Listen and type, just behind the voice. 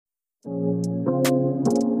You're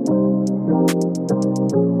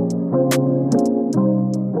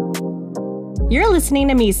listening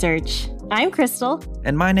to Me Search. I'm Crystal.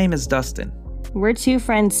 And my name is Dustin. We're two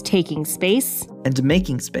friends taking space and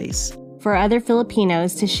making space for other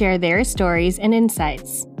Filipinos to share their stories and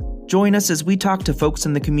insights. Join us as we talk to folks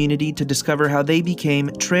in the community to discover how they became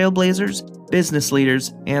trailblazers, business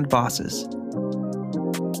leaders, and bosses.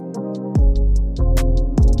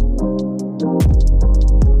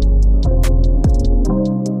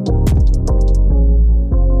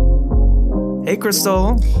 Hey,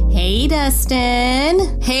 Crystal. Hey,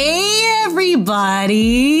 Dustin. Hey,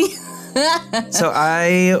 everybody. So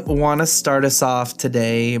I want to start us off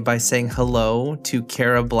today by saying hello to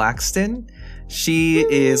Kara Blackston. She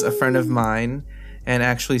is a friend of mine and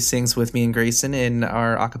actually sings with me and Grayson in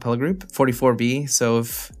our a cappella group, 44B. So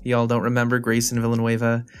if y'all don't remember, Grayson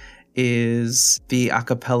Villanueva is the a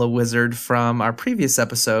cappella wizard from our previous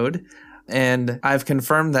episode. And I've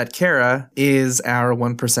confirmed that Kara is our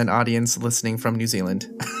 1% audience listening from New Zealand.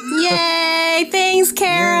 Yay! Thanks,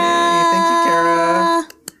 Kara! Yay! Thank you, Kara.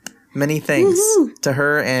 Many thanks to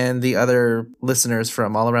her and the other listeners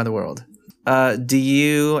from all around the world. Do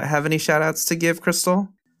you have any shout outs to give, Crystal?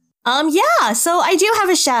 Yeah, so I do have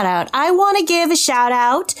a shout out. I want to give a shout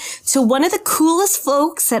out to one of the coolest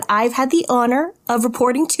folks that I've had the honor of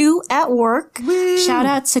reporting to at work. Woo. Shout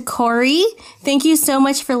out to Corey. Thank you so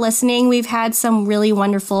much for listening. We've had some really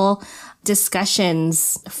wonderful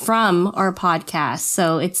discussions from our podcast.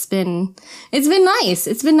 So it's been nice.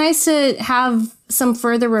 It's been nice to have some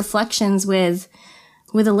further reflections with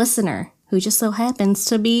a listener who just so happens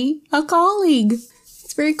to be a colleague.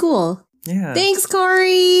 It's very cool. Yeah. Thanks,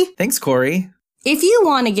 Corey. Thanks, Corey. If you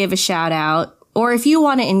want to give a shout out, or if you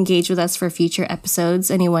want to engage with us for future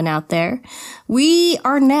episodes, anyone out there, we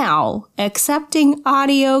are now accepting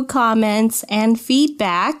audio comments and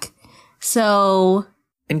feedback. So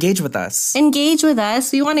engage with us. Engage with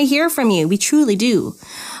us. We want to hear from you. We truly do.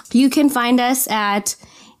 You can find us at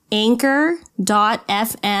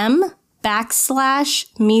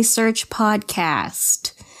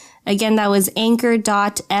anchor.fm/MeSearchPodcast. Again, that was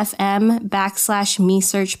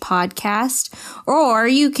anchor.fm/MeSearchPodcast. Or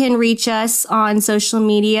you can reach us on social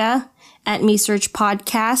media at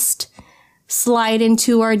MeSearchPodcast. Slide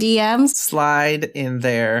into our DMs. Slide in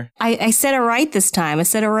there. I said it right this time.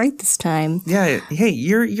 Yeah. Hey,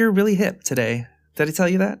 you're really hip today. Did I tell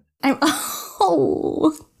you that?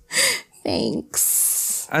 Oh,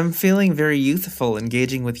 thanks. I'm feeling very youthful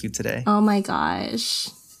engaging with you today. Oh my gosh.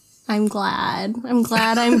 I'm glad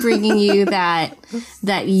I'm bringing you that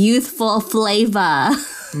youthful flavor.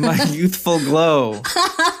 My youthful glow.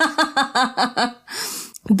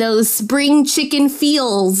 Those spring chicken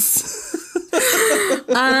feels.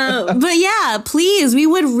 But yeah, please, we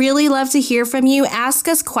would really love to hear from you. Ask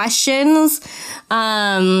us questions.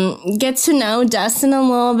 Get to know Dustin a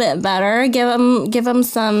little bit better. Give him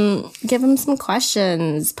some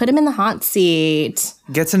questions. Put him in the hot seat.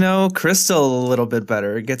 Get to know Crystal a little bit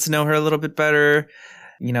better. Get to know her a little bit better.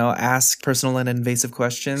 You know, ask personal and invasive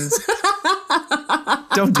questions.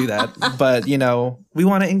 Don't do that. But, you know, we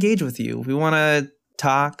want to engage with you. We want to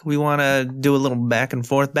talk. We want to do a little back and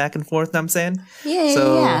forth, know what I'm saying?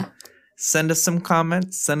 Yeah. Send us some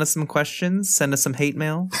comments. Send us some questions. Send us some hate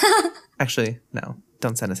mail. Actually, no.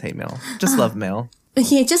 Don't send us hate mail. Just love mail.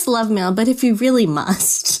 Yeah, just love mail. But if you really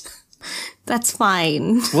must, that's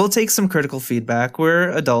fine. We'll take some critical feedback. We're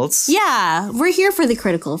adults. Yeah, we're here for the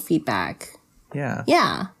critical feedback. Yeah.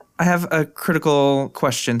 Yeah. I have a critical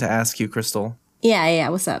question to ask you, Crystal. Yeah.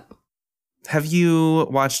 What's up? Have you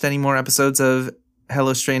watched any more episodes of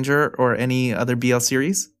Hello Stranger or any other BL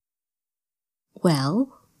series?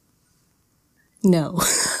 Well, no.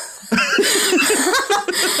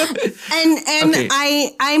 and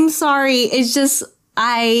okay. I'm sorry. It's just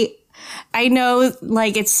I know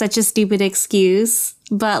like it's such a stupid excuse,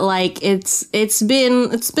 but like it's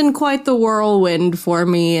been quite the whirlwind for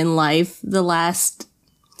me in life the last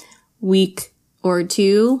week or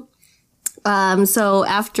two. So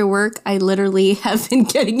after work, I literally have been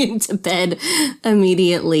getting into bed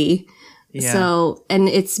immediately. Yeah. So, and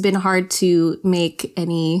it's been hard to make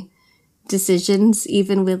any decisions,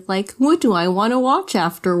 even with like, what do I want to watch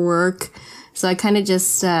after work? So I kind of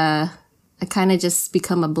just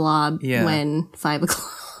become a blob when 5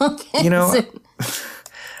 o'clock hits. You know,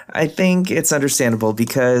 I think it's understandable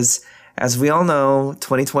because as we all know,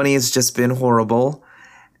 2020 has just been horrible.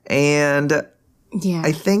 And yeah,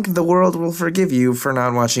 I think the world will forgive you for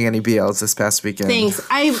not watching any BLs this past weekend. Thanks.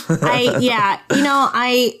 Yeah, you know,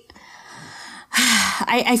 I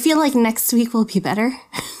feel like next week will be better.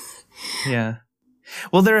 Yeah.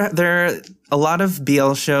 Well, there a lot of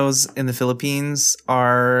BL shows in the Philippines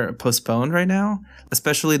are postponed right now,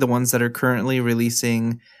 especially the ones that are currently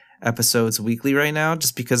releasing episodes weekly right now,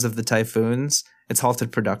 just because of the typhoons. It's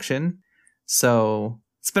halted production. So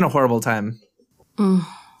it's been a horrible time.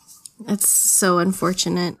 It's so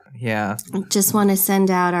unfortunate. Yeah. I just want to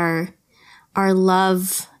send out our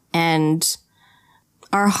love and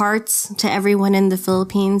our hearts to everyone in the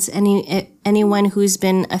Philippines. Anyone who's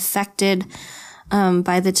been affected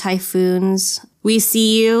by the typhoons. We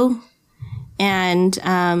see you. And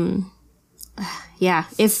yeah,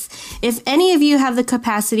 if any of you have the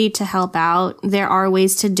capacity to help out, there are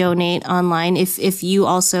ways to donate online. If you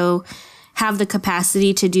also have the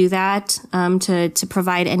capacity to do that, to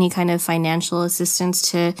provide any kind of financial assistance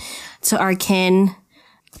to our kin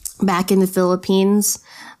back in the Philippines.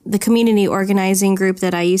 The community organizing group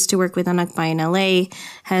that I used to work with on Akbay in LA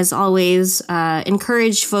has always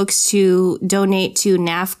encouraged folks to donate to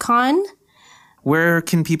NAFCON. Where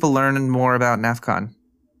can people learn more about NAFCON?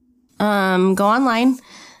 Go online,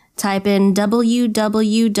 type in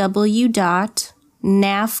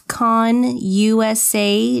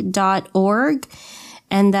www.nafconusa.org,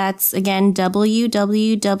 and that's again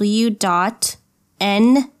www.naf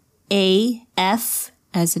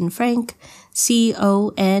as in Frank,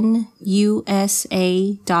 CONUSA.org.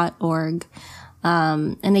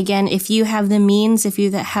 And again, if you have the means, if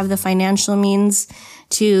you have the financial means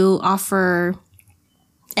to offer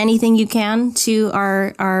anything you can to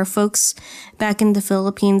our folks back in the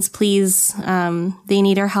Philippines, please. They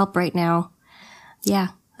need our help right now. Yeah.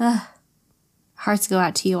 Hearts go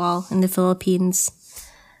out to you all in the Philippines.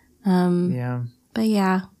 Yeah. But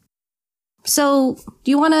yeah. So do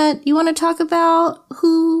you wanna talk about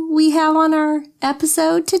who we have on our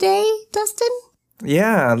episode today, Dustin?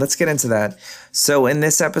 Yeah, let's get into that. So in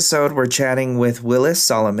this episode, we're chatting with Willis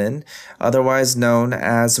Solomon, otherwise known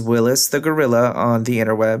as Willis the Gorilla on the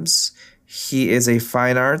interwebs. He is a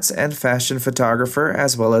fine arts and fashion photographer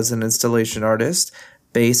as well as an installation artist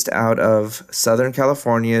based out of Southern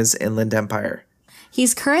California's Inland Empire.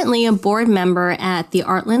 He's currently a board member at the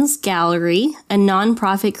Artlands Gallery, a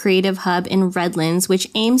nonprofit creative hub in Redlands, which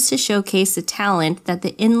aims to showcase the talent that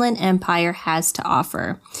the Inland Empire has to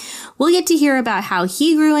offer. We'll get to hear about how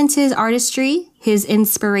he grew into his artistry, his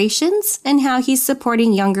inspirations, and how he's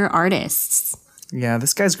supporting younger artists. Yeah,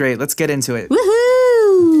 this guy's great. Let's get into it.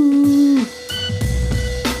 Woohoo!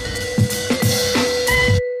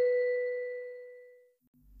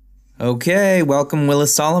 Okay, welcome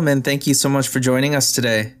Willis Solomon. Thank you so much for joining us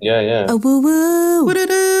today. Yeah. Oh, woo woo!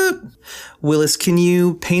 What-a-do? Willis, can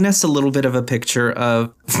you paint us a little bit of a picture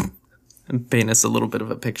of...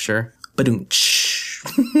 Ba-doom-tsh.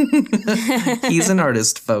 He's an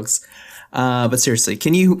artist, folks. But seriously,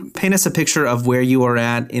 can you paint us a picture of where you are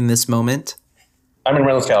at in this moment? I'm in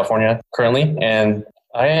Redlands, California currently, and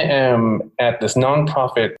I am at this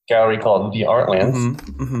nonprofit gallery called The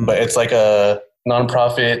Artlands, but it's like a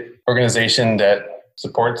nonprofit organization that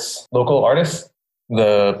supports local artists.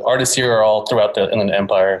 The artists here are all throughout the Inland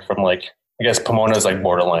Empire from I guess Pomona is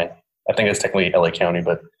borderline. I think it's technically LA County,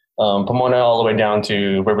 but Pomona all the way down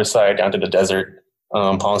to Riverside, down to the desert,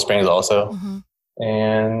 Palm Springs also.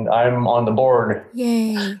 And I'm on the board.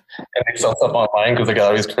 Yay. And they sell stuff online because the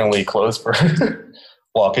gallery is currently closed for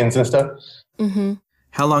walk-ins and stuff.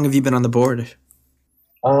 How long have you been on the board?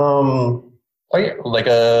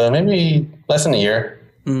 Maybe less than a year.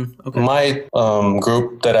 Okay. My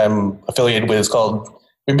group that I'm affiliated with is called,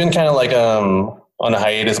 we've been kind of on a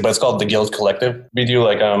hiatus, but it's called the Guild Collective. We do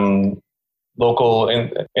local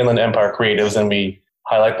Inland Empire creatives and we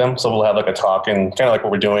highlight them. So we'll have a talk and kind of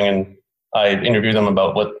what we're doing. And I interview them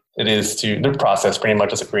about what it is to their process pretty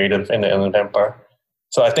much as a creative in the Inland Empire.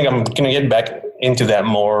 So I think I'm going to get back into that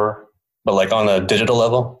more, but on a digital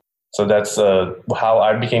level. So that's how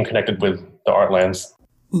I became connected with the Artlands.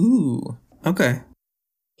 Ooh, okay.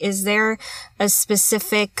 Is there a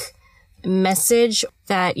specific message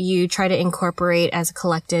that you try to incorporate as a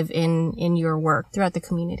collective in your work throughout the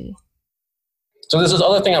community? So there's this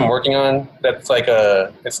other thing I'm working on that's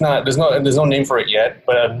there's no name for it yet,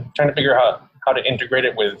 but I'm trying to figure out how to integrate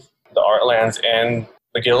it with the Artlands and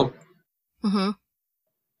the Guild.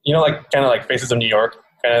 You know, kind of Faces of New York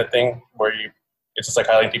kind of thing, where it's just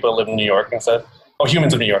highlighting people that live in New York and stuff. Oh,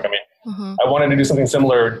 Humans of New York, I mean. I wanted to do something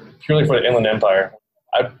similar purely for the Inland Empire.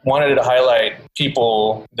 I wanted to highlight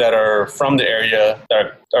people that are from the area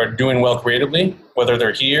that are doing well creatively, whether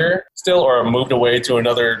they're here still or moved away to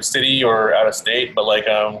another city or out of state, but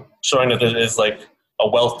showing that there is a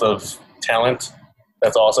wealth of talent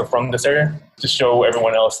that's also from this area to show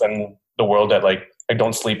everyone else in the world that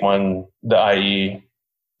don't sleep on the IE.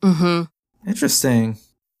 Interesting.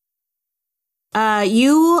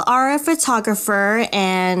 You are a photographer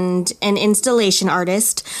and an installation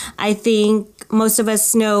artist. I think most of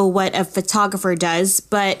us know what a photographer does,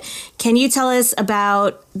 but can you tell us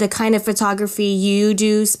about the kind of photography you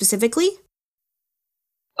do specifically?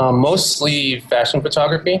 Mostly fashion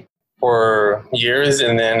photography for years,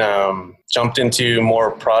 and then jumped into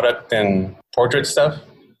more product and portrait stuff.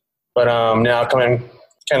 But now kind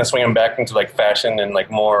of swinging back into like fashion and like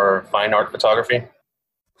more fine art photography.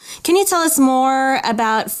 Can you tell us more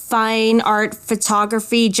about fine art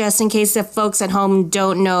photography, just in case the folks at home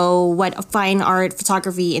don't know what fine art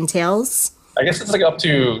photography entails? I guess it's like up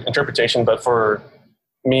to interpretation, but for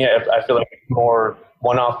me, I feel like more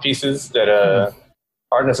one-off pieces that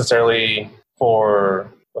aren't necessarily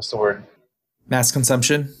for, what's the word? Mass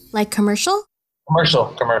consumption? Like commercial?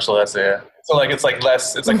 Commercial, that's it. So like it's like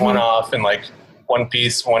less, it's like one-off and like one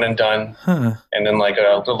piece, one and done. Huh. And then like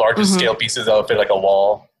the larger scale pieces that'll fit like a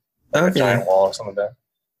wall. Like a giant wall or something like that.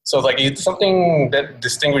 So like it's something that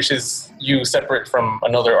distinguishes you separate from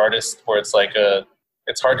another artist, where it's like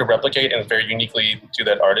it's hard to replicate and very uniquely to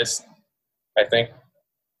that artist, I think.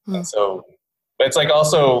 So, but it's like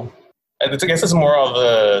also, I guess it's more of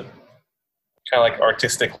a kind of like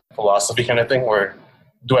artistic philosophy kind of thing, where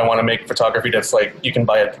do I want to make photography that's like you can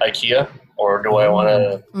buy at IKEA, or do I want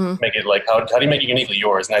to make it like, how do you make it uniquely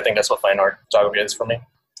yours? And I think that's what fine art photography is for me.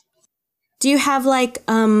 Do you have like,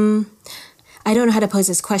 I don't know how to pose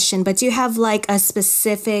this question, but do you have like a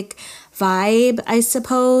specific vibe, I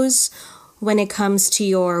suppose, when it comes to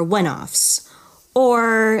your one-offs?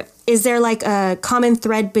 Or is there like a common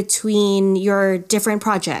thread between your different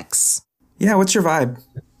projects? Yeah, what's your vibe?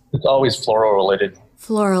 It's always floral related.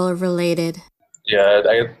 Floral related. Yeah,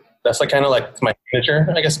 that's like kind of like my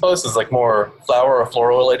signature, I guess, suppose, is like more flower or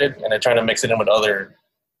floral related, and I try to mix it in with other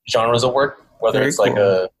genres of work, whether Very it's like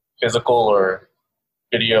cool. a physical or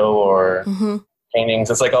video or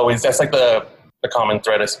paintings. It's like always, that's like the common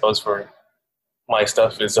thread, I suppose, for my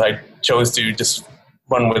stuff, is I chose to just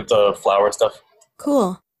run with the flower stuff.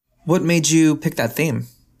 Cool. What made you pick that theme,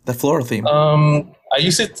 the floral theme? I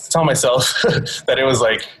used to tell myself that it was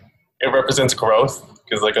like, it represents growth,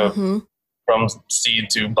 because like from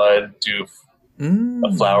seed to bud to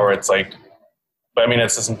a flower, it's like, but I mean,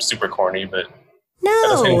 it's just super corny, but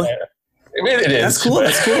No. it is. That's cool.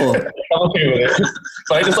 That's cool. I'm okay with it.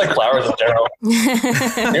 But I just like flowers in general.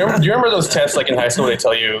 Do you remember those tests like in high school? They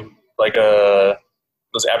tell you like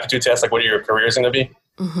those aptitude tests, like what your career is going to be,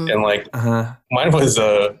 and like mine was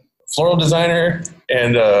a floral designer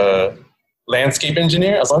and a landscape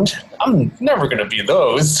engineer. I was like, I'm never going to be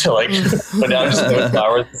those. Like, but now I'm just doing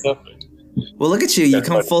flowers and stuff. Well, look at you. You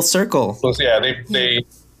come full circle. So yeah, they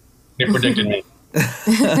predicted me.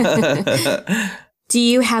 Do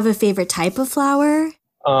you have a favorite type of flower?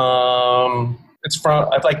 I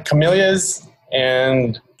like camellias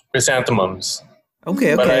and chrysanthemums.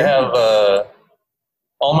 Okay. But I have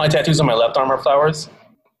all my tattoos on my left arm are flowers.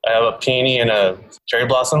 I have a peony and a cherry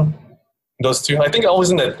blossom. Those two, I think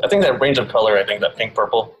that range of color, I think that pink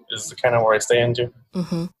purple is kind of where I stay into.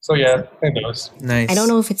 So yeah, I think those. Nice. I don't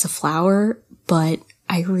know if it's a flower, but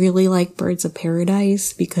I really like birds of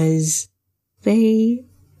paradise because they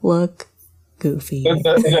look goofy. Is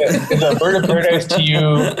a bird of paradise to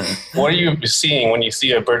you, what are you seeing when you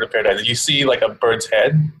see a bird of paradise? Do you see like a bird's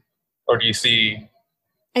head, or do you see?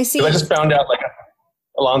 I see. I just found out like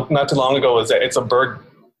not too long ago, is that it's a bird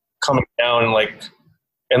coming down, like,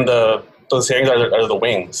 and those herrings are the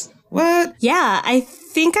wings. What? Yeah, I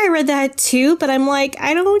think I read that too, but I'm like,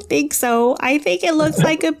 I don't think so. I think it looks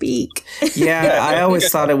like a beak. Yeah, I always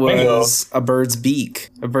thought it was a bird's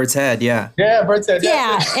beak, a bird's head. Yeah. Yeah, bird's head.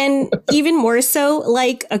 Yeah, and even more so,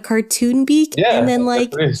 like a cartoon beak. Yeah, and then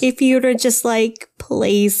like if you were to just like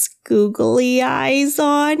place googly eyes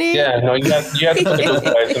on it. Yeah, no, you have to put the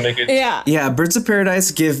googly eyes to make it. Yeah. Yeah, birds of paradise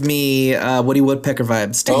give me Woody Woodpecker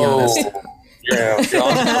vibes, to be honest. You're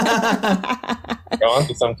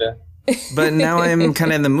onto something. But now I'm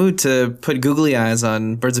kind of in the mood to put googly eyes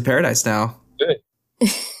on birds of paradise now. Good.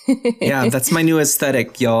 Yeah, that's my new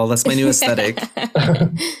aesthetic, y'all. That's my new aesthetic.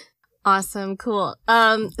 Awesome. Cool.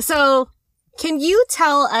 So can you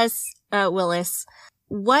tell us, Willis,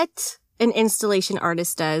 what an installation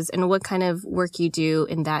artist does and what kind of work you do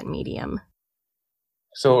in that medium?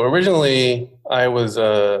 So originally I went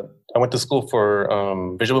to school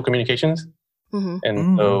for visual communications.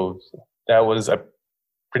 And so that was, I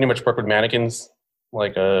pretty much worked with mannequins.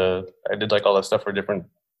 Like, I did like all that stuff for different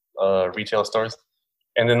retail stores.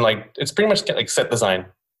 And then like, it's pretty much like set design,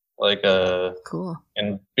 like, cool.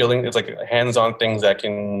 And building, it's like hands-on things that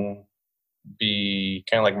can be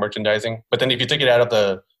kind of like merchandising. But then if you take it out of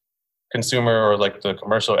the consumer or like the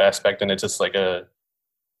commercial aspect, and it's just like a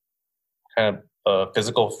kind of a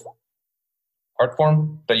physical art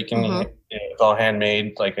form that you can, it's all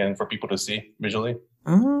handmade, like, and for people to see visually.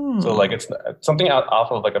 Oh. So like it's something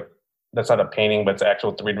off of like that's not a painting, but it's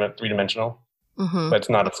actual three-dimensional. But it's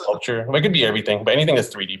not a sculpture. Well, it could be everything, but anything that's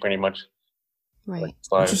 3D pretty much. Right.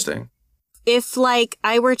 Like, interesting. If like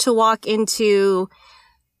I were to walk into,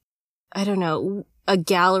 I don't know, a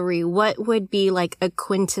gallery, what would be like a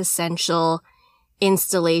quintessential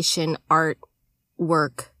installation art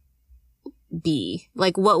work be?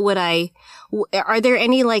 Like what would are there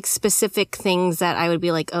any like specific things that I would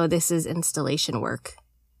be like, oh, this is installation work?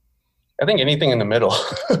 I think anything in the middle.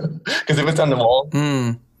 Because if it's on the wall,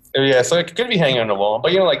 yeah, so it could be hanging on the wall.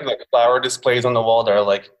 But like flower displays on the wall that are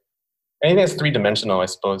like, anything that's 3-dimensional, I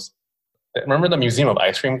suppose. Remember the Museum of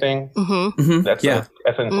Ice Cream thing? That's an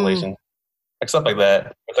installation. Like stuff like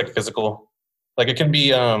that. It's like physical. Like it can be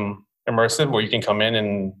immersive where you can come in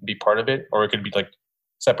and be part of it, or it could be like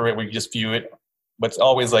separate where you just view it. But it's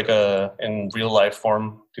always like in real life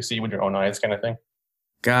form to see with your own eyes kind of thing.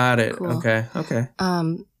 Got it. Cool. Okay.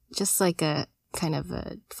 Just like a kind of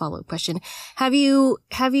a follow-up question. Have you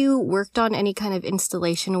worked on any kind of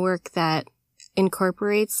installation work that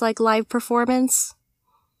incorporates like live performance?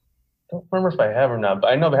 I don't remember if I have or not,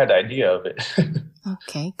 but I know I had the idea of it.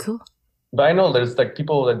 Okay, cool. But I know there's like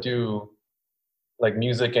people that do like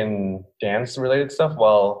music and dance related stuff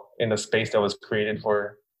while in a space that was created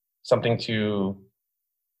for something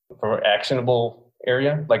for actionable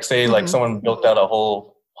area. Like say like someone built out a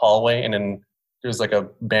whole hallway and then there's like a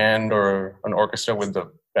band or an orchestra with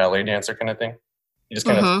the ballet dancer kind of thing. You just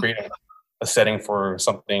kind of create a setting for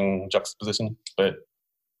something juxtaposition. But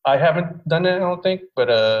I haven't done it, I don't think, but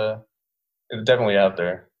it's definitely out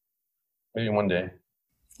there. Maybe one day.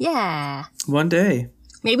 Yeah. One day.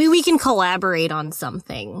 Maybe we can collaborate on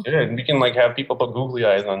something. Yeah, and we can like have people put googly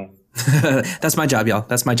eyes on. That's my job, y'all.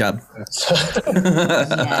 That's my job.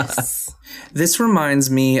 Yes. This reminds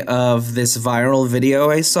me of this viral video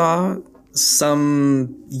I saw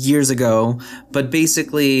some years ago, but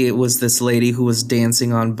basically it was this lady who was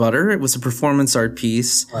dancing on butter. It was a performance art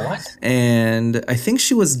piece. What? And I think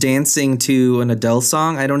she was dancing to an Adele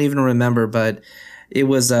song. I don't even remember, but it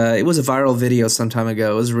was a viral video some time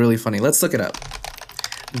ago. It was really funny. Let's look it up.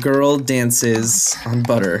 Girl dances on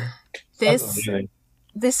butter.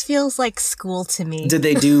 This feels like school to me. Did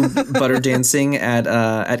they do butter dancing at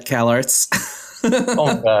CalArts?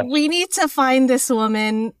 Oh my God. We need to find this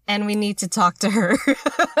woman and we need to talk to her.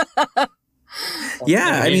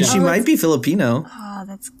 Yeah, I mean, she might be Filipino. Oh,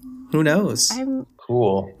 that's... Who knows?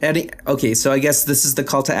 Cool. Okay, so I guess this is the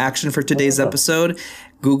call to action for today's episode.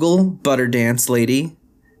 Google butter dance lady,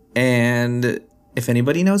 and if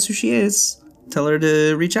anybody knows who she is, tell her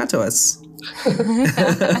to reach out to us.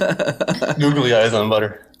 Googly eyes on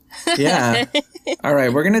butter. Yeah. All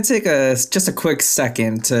right, we're gonna take just a quick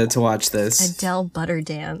second to watch this. Adele butter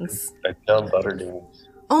dance. Adele butter dance.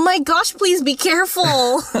 Oh my gosh! Please be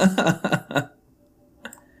careful.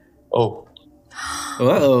 Oh.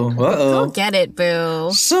 Uh-oh. Go get it,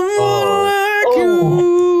 boo. Someone like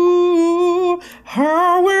you,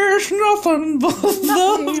 I wish nothing but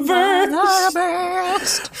the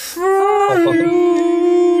best for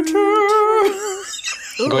you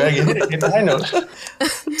to... Go ahead, get the high note. Don't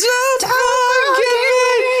forget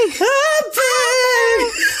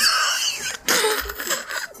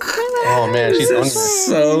Oh man, she's on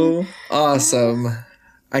so awesome.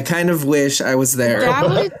 I kind of wish I was there. That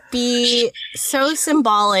would be so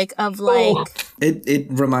symbolic of like... It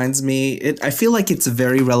reminds me, I feel like it's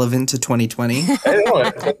very relevant to 2020. I know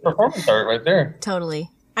it. It's performance art right there. Totally.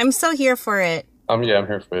 I'm so here for it. Yeah, I'm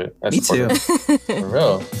here for it. Me too. For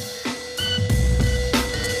real.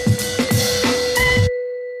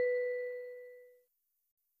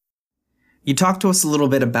 You talked to us a little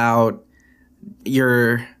bit about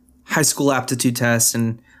your high school aptitude test,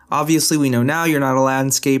 and obviously we know now you're not a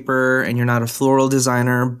landscaper and you're not a floral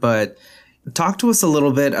designer, but talk to us a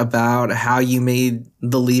little bit about how you made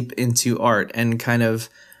the leap into art and kind of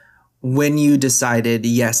when you decided,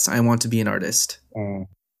 yes, I want to be an artist.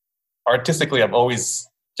 Artistically, I've always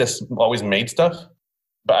made stuff,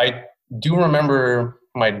 but I do remember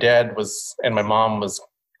my dad and my mom was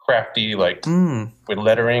crafty, like with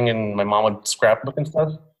lettering, and my mom would scrapbook and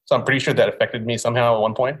stuff. So I'm pretty sure that affected me somehow at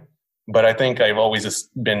one point. But I think I've always just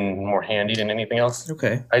been more handy than anything else.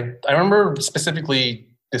 Okay. I remember specifically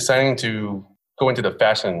deciding to go into the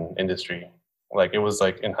fashion industry. Like it was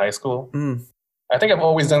like in high school. I think I've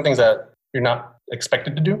always done things that you're not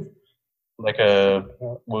expected to do. Like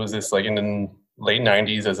what was this, like in the late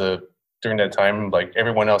 90s as a during that time. Like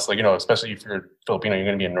everyone else, like, especially if you're Filipino, you're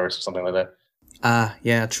going to be a nurse or something like that.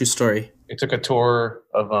 Yeah, true story. We took a tour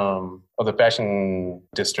of the fashion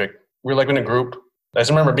district. We were like in a group. I just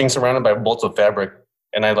remember being surrounded by bolts of fabric,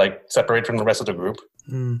 and I like separated from the rest of the group.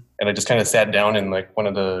 And I just kind of sat down in like one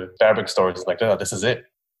of the fabric stores, like, oh, this is it.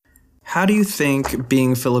 How do you think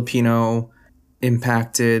being Filipino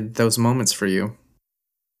impacted those moments for you?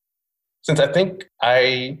 Since I think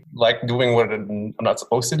I like doing what I'm not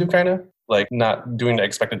supposed to do, kind of like not doing the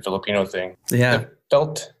expected Filipino thing. Yeah. It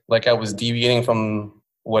felt like I was deviating from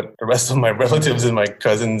what the rest of my relatives and my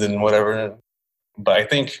cousins and whatever. But I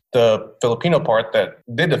think the Filipino part that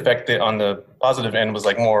did affect it on the positive end was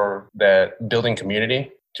like more that building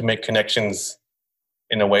community to make connections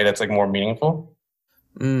in a way that's like more meaningful.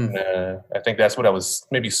 I think that's what I was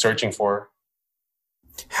maybe searching for.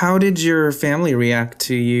 How did your family react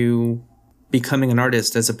to you becoming an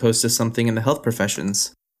artist as opposed to something in the health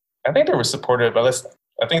professions? I think they were supportive. I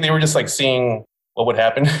think they were just like seeing what would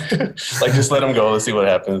happen. Like, just let them go. Let's see what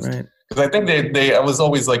happens. Right. Because I think I was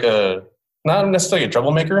always like not necessarily a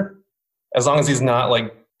troublemaker. As long as he's not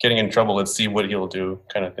like getting in trouble, let's see what he'll do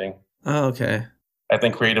kind of thing. Oh, okay. I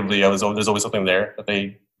think creatively, there's always something there that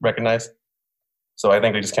they recognize. So I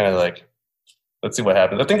think they just kind of like, let's see what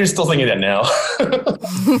happens. I think they're still thinking that now.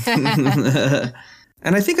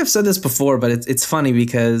 And I think I've said this before, but it's funny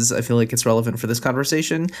because I feel like it's relevant for this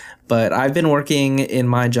conversation. But I've been working in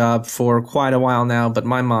my job for quite a while now, but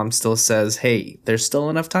my mom still says, hey, there's still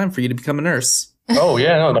enough time for you to become a nurse. Oh,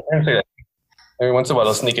 yeah, no, my parents say that. Every once in a while,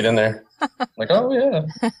 they'll sneak it in there. Like, oh,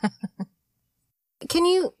 yeah. Can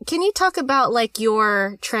you talk about like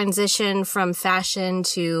your transition from fashion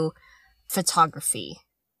to photography?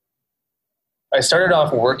 I started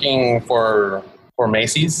off working for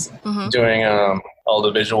Macy's, doing all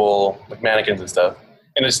the visual like mannequins and stuff,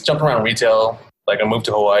 and just jumped around retail. Like I moved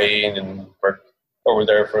to Hawaii and then worked over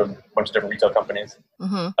there for a bunch of different retail companies.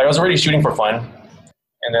 I was already shooting for fun,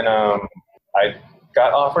 and then I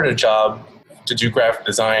got offered a job to do graphic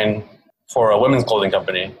design for a women's clothing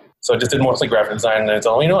company. So I just did mostly graphic design, and then it's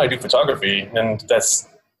all, I do photography, and that's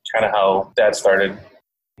kind of how that started.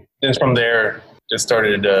 Then from there, just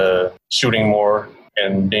started shooting more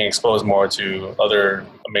and being exposed more to other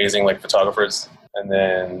amazing like photographers, and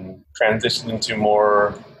then transitioned into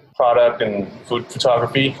more product and food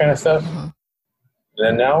photography kind of stuff.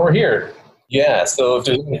 Then now we're here. Yeah, so if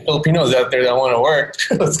there's any Filipinos out there that want to work,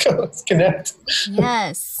 let's go, let's connect.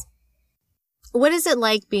 Yes. What is it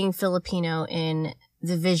like being Filipino in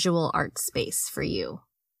the visual art space for you?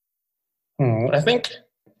 I think,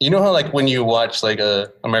 how like when you watch like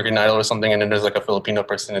a American Idol or something, and then there's like a Filipino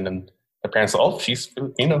person, and then the parents are, oh, she's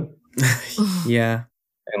Filipino. Yeah.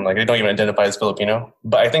 And like they don't even identify as Filipino.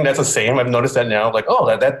 But I think that's the same. I've noticed that now. Like, oh,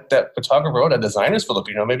 that photographer, that designer is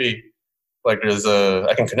Filipino. Maybe like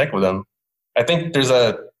I can connect with them. I think there's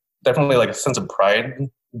definitely like a sense of pride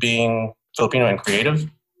being Filipino and creative,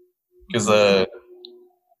 because at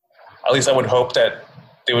least I would hope that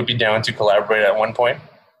they would be down to collaborate at one point.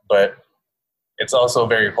 But it's also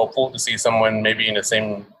very hopeful to see someone maybe in the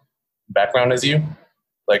same background as you,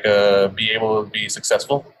 like be able to be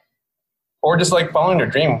successful, or just like following their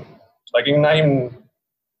dream. Like not even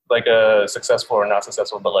like successful or not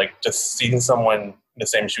successful, but like just seeing someone in the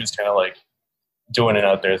same shoes, kind of like doing it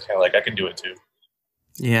out there. It's kind of like I could do it too.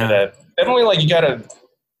 Yeah. And definitely like you gotta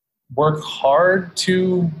work hard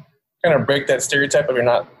to kind of break that stereotype of you're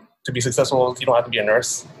not to be successful. You don't have to be a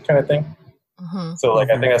nurse kind of thing. So like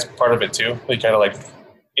I think that's part of it too. You kind of like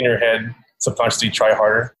in your head subconsciously try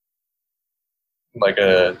harder, like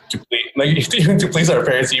to please our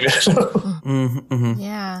parents even.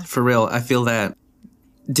 Yeah, for real. I feel that.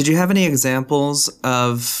 Did you have any examples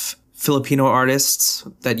of Filipino artists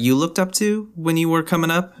that you looked up to when you were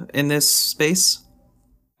coming up in this space?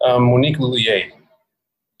 Monique Lhuillier.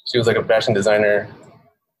 She was like a fashion designer,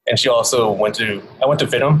 and she also I went to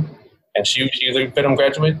FITM, and she's a FITM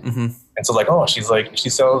graduate. And so like, oh, she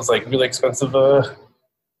sells like really expensive,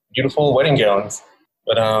 beautiful wedding gowns.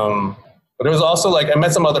 But there was also like, I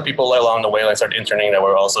met some other people along the way. I started interning that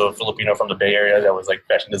were also Filipino from the Bay Area that was like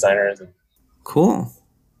fashion designers. Cool.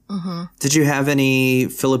 Did you have any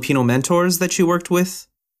Filipino mentors that you worked with?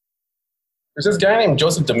 There's this guy named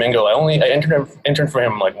Joseph Domingo. I interned for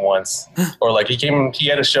him like once, or like he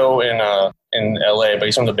had a show in LA, but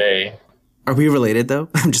he's from the Bay. Are we related though?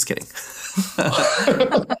 I'm just kidding.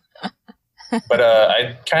 But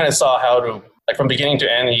I kind of saw how to, like from beginning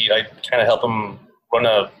to end, I kind of helped him run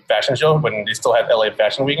a fashion show when they still had LA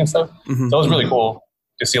Fashion Week and stuff. So it was really cool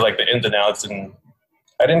to see like the ins and outs. And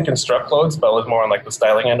I didn't construct clothes, but I was more on like the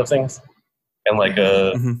styling end of things and like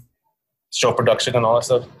show production and all that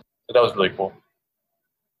stuff. So that was really cool.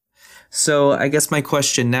 So I guess my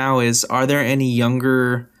question now is, are there any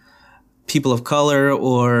younger people of color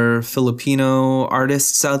or Filipino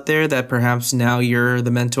artists out there that perhaps now you're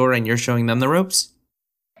the mentor and you're showing them the ropes?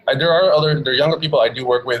 There are younger people I do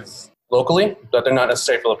work with locally, but they're not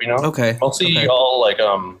necessarily Filipino. Okay. Mostly all like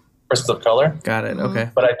persons of color. Got it. Okay.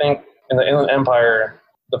 But I think in the Inland Empire,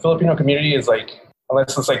 the Filipino community is like,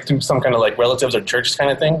 unless it's like through some kind of like relatives or church kind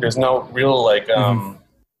of thing, there's no real like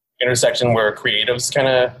intersection where creatives kind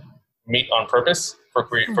of meet on purpose for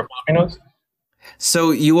Filipinos.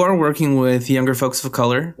 So you are working with younger folks of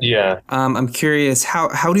color. Yeah. I'm curious,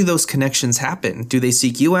 how do those connections happen? Do they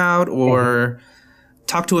seek you out, or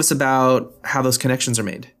talk to us about how those connections are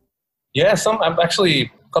made? Yeah, I'm actually,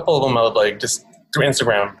 a couple of them I would like just through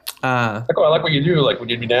Instagram. Like, oh, I like what you do. Like, would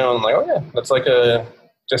you be down? I'm like, oh yeah, that's like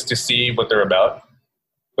just to see what they're about.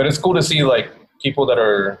 But it's cool to see like people that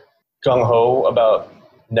are gung ho about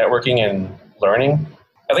networking and learning.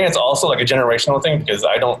 I think it's also like a generational thing, because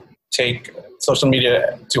I don't take social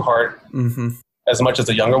media to heart as much as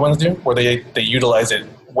the younger ones do, where they utilize it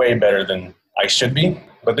way better than I should be.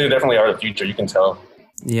 But they definitely are the future, you can tell.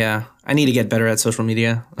 Yeah, I need to get better at social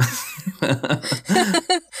media.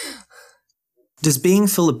 Does being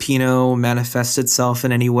Filipino manifest itself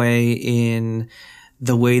in any way in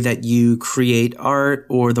the way that you create art,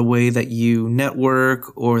 or the way that you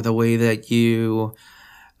network, or the way that you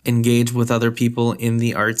engage with other people in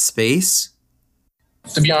the art space?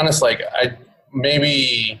 To be honest, like I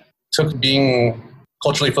maybe took being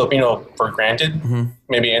culturally Filipino for granted,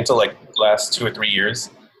 maybe until like the last 2 or 3 years.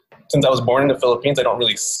 Since I was born in the Philippines, I don't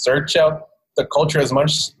really search out the culture as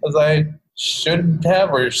much as I should have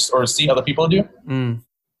or see other people do.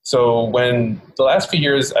 So when the last few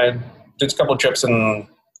years, I did a couple of trips and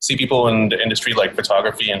see people in the industry like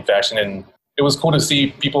photography and fashion, and it was cool to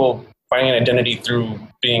see people finding an identity through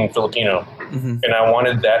being Filipino. And I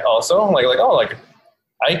wanted that also. Like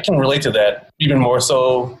I can relate to that even more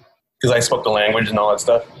so because I spoke the language and all that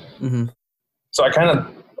stuff. So I kind of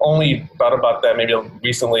only thought about that maybe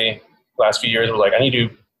recently, last few years, was like, I need to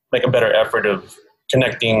make a better effort of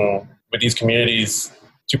connecting with these communities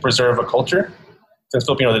to preserve a culture. Since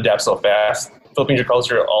Filipinos adapt so fast, Filipino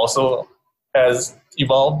culture also has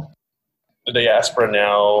evolved. The diaspora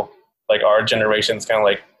now, like our generation's kind of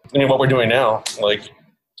like, what we're doing now, like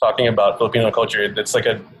talking about Filipino culture, it's like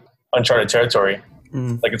an uncharted territory.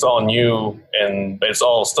 Like it's all new, but it's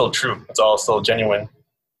all still true. It's all still genuine.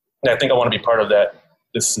 And I think I want to be part of that,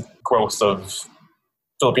 this growth of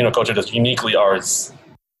Filipino culture that's uniquely ours.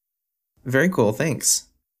 Very cool. Thanks.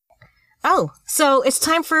 Oh, so it's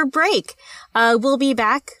time for a break. We'll be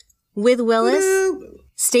back with Willis.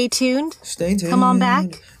 Stay tuned. Stay tuned. Come on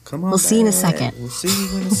back. Come on. We'll see you in a second. We'll see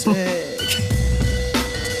you in a sec.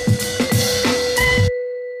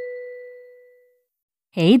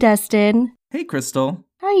 Hey, Dustin. Hey, Crystal.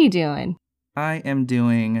 How are you doing? I am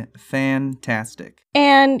doing fantastic.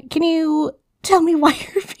 And can you tell me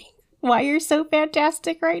why you're so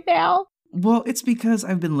fantastic right now? Well, it's because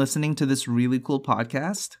I've been listening to this really cool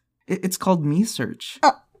podcast. It's called Me Search.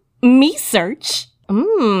 Me Search?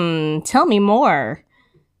 Tell me more.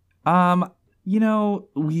 Well,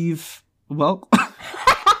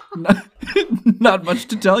 not much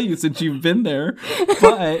to tell you since you've been there,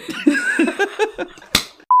 but...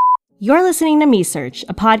 You're listening to Me Search,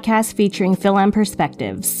 a podcast featuring Fil-Am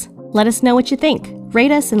perspectives. Let us know what you think. Rate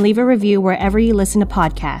us and leave a review wherever you listen to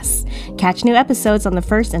podcasts. Catch new episodes on the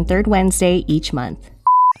first and third Wednesday each month.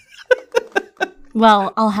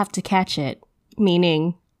 Well, I'll have to catch it,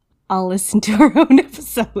 meaning I'll listen to our own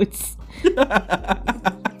episodes.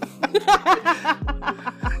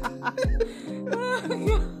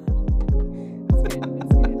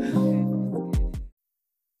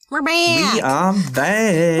 We're back. We are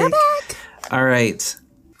back. We're back. All right.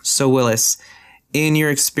 So, Willis, in your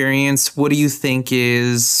experience, what do you think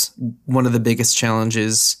is one of the biggest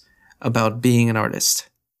challenges about being an artist?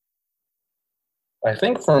 I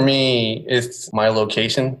think for me, it's my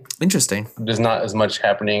location. Interesting. There's not as much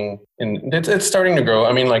happening, and it's starting to grow.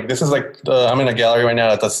 I mean, like this is like I'm in a gallery right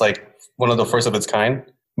now that's like one of the first of its kind.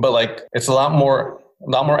 But like it's a lot more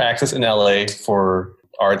access in LA for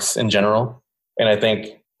arts in general, and I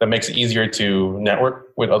think that makes it easier to network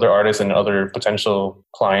with other artists and other potential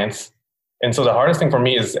clients. And so the hardest thing for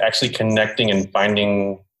me is actually connecting and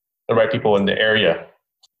finding the right people in the area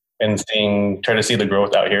and try to see the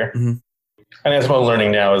growth out here. And that's what I'm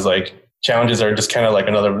learning now is like challenges are just kind of like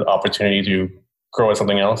another opportunity to grow at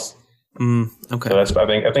something else. Okay. So I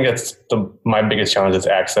think that's my biggest challenge is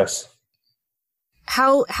access.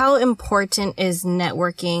 How important is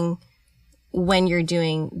networking when you're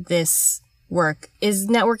doing this work? Is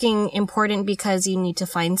networking important because you need to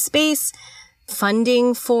find space,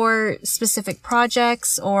 funding for specific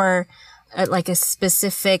projects, or like a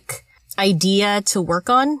specific idea to work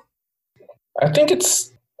on? I think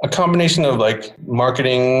it's a combination of like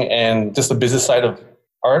marketing and just the business side of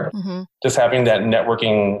art. Mm-hmm. Just having that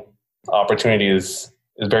networking opportunity is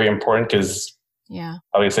very important because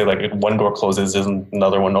obviously like if one door closes and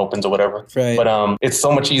another one opens or whatever. Right. But it's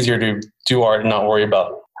so much easier to do art and not worry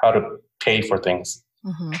about how to pay for things.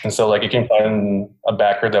 Mm-hmm. And so like you can find a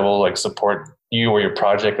backer that will like support you or your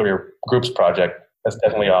project or your group's project. That's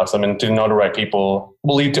definitely awesome. And to know the right people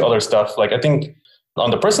will lead to other stuff. Like I think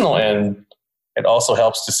on the personal end, it also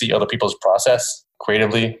helps to see other people's process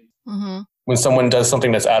creatively. Mm-hmm. When someone does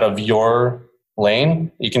something that's out of your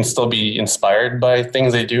lane, you can still be inspired by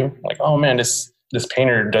things they do. Like, oh man, this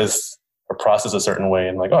painter does a process a certain way.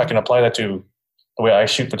 And like, oh, I can apply that to the way I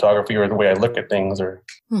shoot photography or the way I look at things. Or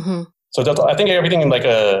So I think everything like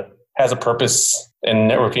has a purpose, and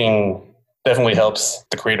networking definitely helps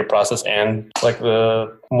the creative process and like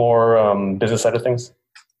the more business side of things.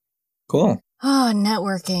 Cool. Oh,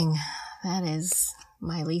 networking. That is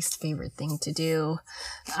my least favorite thing to do.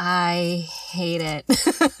 I hate it.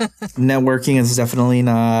 Networking is definitely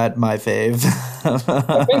not my fave.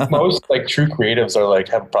 I think most like true creatives are like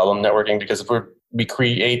have a problem networking because if we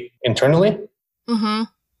create internally, we got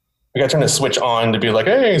to turn the switch on to be like,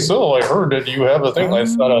 hey, so I heard that you have a thing.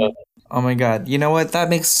 It's not a. Oh my God. You know what? That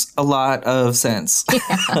makes a lot of sense.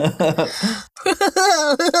 Yeah,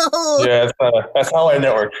 that's how I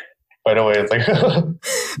network. By the way, it's like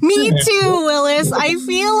me too, Willis. I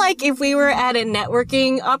feel like if we were at a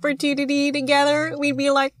networking opportunity together, we'd be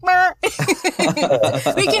like, Burr.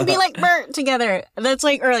 We can be like Burr together. That's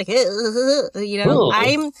like, or like, you know,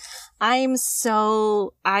 I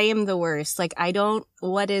am the worst. Like,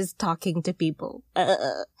 what is talking to people?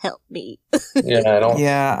 Help me. Yeah, I don't.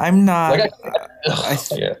 Yeah, I'm not. Like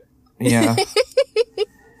yeah.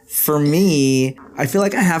 For me, I feel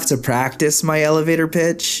like I have to practice my elevator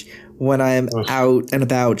pitch when I'm out and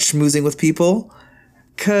about schmoozing with people,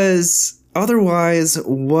 because otherwise,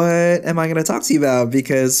 what am I going to talk to you about?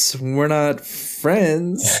 Because we're not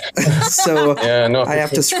friends. So I have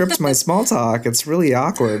to script my small talk. It's really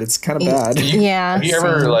awkward. It's kind of bad. Have you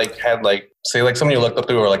ever like had like, say like somebody you looked up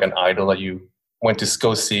to or like an idol that you went to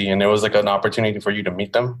go see and there was like an opportunity for you to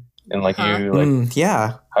meet them? And like you like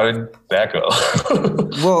how did that go?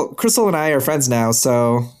 Well, Crystal and I are friends now,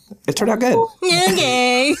 so it turned out good.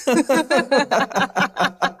 Okay.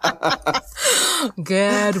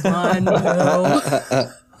 Good one.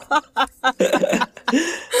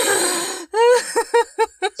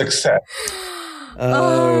 Success.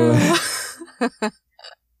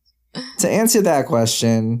 To answer that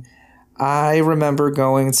question, I remember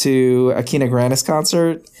going to a Kina Grannis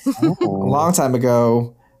concert a long time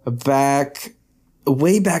ago.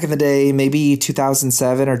 Way back in the day, maybe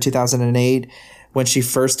 2007 or 2008, when she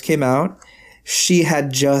first came out. She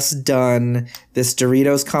had just done this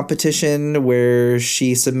Doritos competition where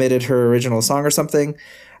she submitted her original song or something.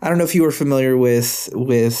 I don't know if you were familiar with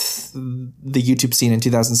the YouTube scene in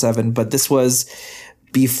 2007, but this was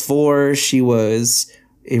before she was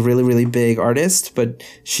a really, really big artist. But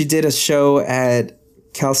she did a show at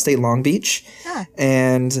Cal State Long Beach,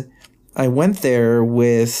 and I went there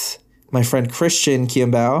with my friend Christian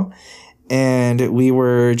Kiambao, and we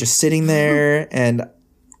were just sitting there, and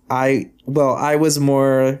I was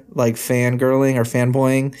more like fangirling or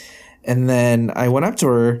fanboying, and then I went up to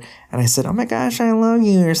her and I said, "Oh my gosh, I love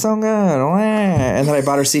you, you're so good." And then I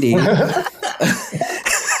bought her CD. And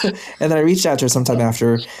then I reached out to her sometime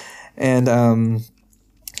after, and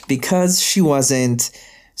because she wasn't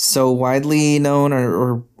so widely known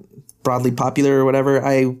or broadly popular or whatever,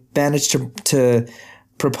 I managed to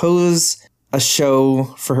propose a show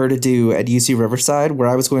for her to do at UC Riverside, where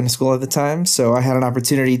I was going to school at the time. So I had an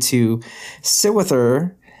opportunity to sit with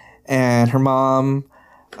her and her mom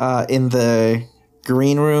in the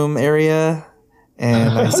green room area. And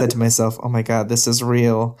I said to myself, oh my God, this is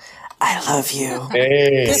real. I love you.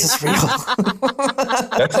 Hey. This is real.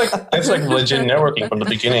 That's like legit networking from the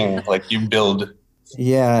beginning. Like you build.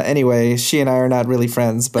 Yeah. Anyway, she and I are not really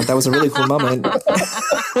friends, but that was a really cool moment.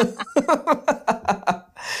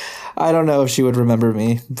 I don't know if she would remember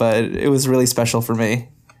me, but it was really special for me.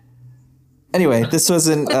 Anyway, this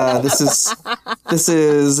wasn't. This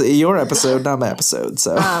is your episode, not my episode.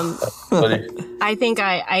 So, I think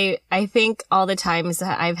I think all the times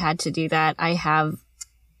that I've had to do that, I have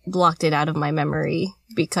blocked it out of my memory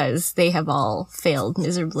because they have all failed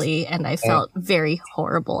miserably, and I felt very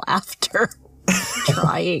horrible after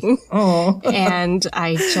trying. Aww. And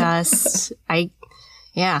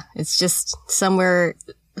Yeah, it's just somewhere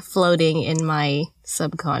floating in my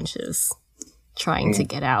subconscious, trying to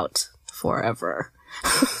get out forever.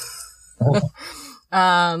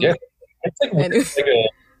 Yeah,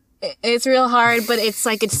 it's real hard, but it's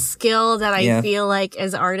like a skill that I feel like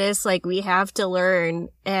as artists, like we have to learn.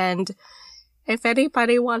 And if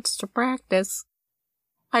anybody wants to practice,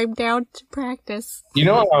 I'm down to practice. You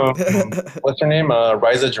know, what's her name?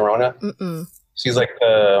 Riza Girona. Mm-mm. She's like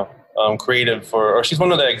the creative or she's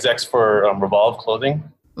one of the execs for Revolve Clothing.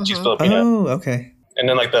 Mm-hmm. She's Filipino. Oh, okay. And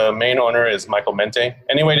then like the main owner is Michael Mente.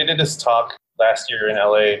 Anyway, they did this talk last year in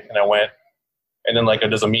LA, and I went. And then like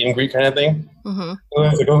there's a meet and greet kind of thing. Mm-hmm. And I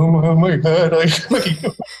was like, oh my god, like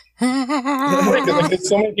there's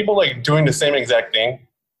so many people like doing the same exact thing.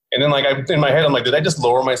 And then like in my head, I'm like, did I just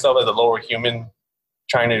lower myself as a lower human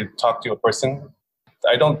trying to talk to a person?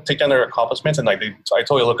 I don't take down their accomplishments, and like I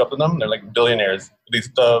totally look up to them. They're like billionaires.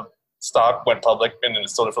 The stock went public, and then it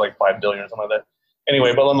sold it for like $5 billion or something like that.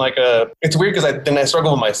 Anyway, but I'm like, it's weird because I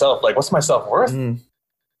struggle with myself. Like, what's my self-worth? I mean,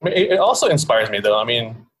 it also inspires me though. I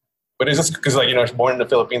mean, but it's just because like, you know, she's born in the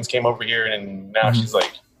Philippines, came over here, and now she's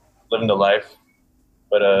like living the life.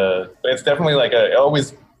 But it's definitely like I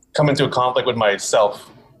always come into a conflict with myself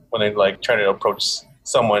when I like try to approach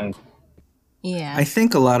someone. Yeah. I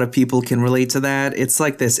think a lot of people can relate to that. It's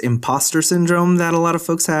like this imposter syndrome that a lot of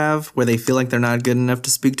folks have where they feel like they're not good enough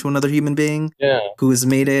to speak to another human being who has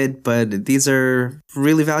made it. But these are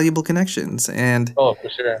really valuable connections. And oh, for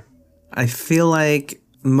sure. I feel like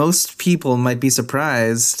most people might be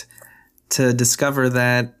surprised to discover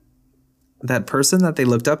that that person that they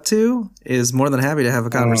looked up to is more than happy to have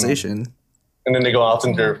a conversation. And then they go off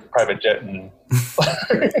in their private jet. And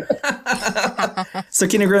So,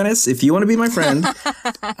 Kina Granis, if you want to be my friend,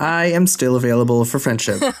 I am still available for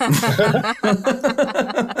friendship.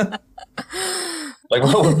 Like,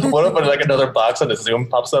 what if like another box on the Zoom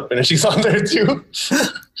pops up and she's on there too?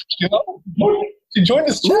 You know, she joined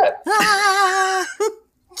this chat.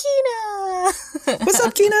 Kina! What's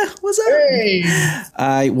up, Kina? What's up? Hey!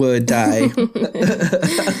 I would die.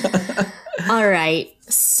 All right.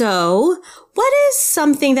 So, what is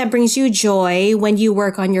something that brings you joy when you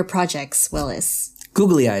work on your projects, Willis?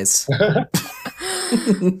 Googly eyes.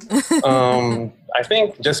 I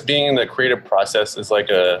think just being in the creative process is like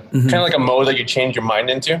a kind of like a mode that you change your mind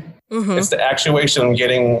into. Mm-hmm. It's the actuation of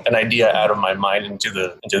getting an idea out of my mind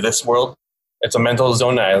into this world. It's a mental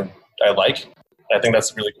zone that I like. I think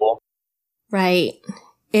that's really cool. Right.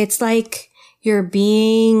 It's like you're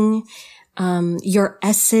being your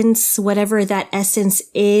essence, whatever that essence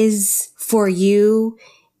is for you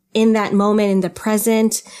in that moment, in the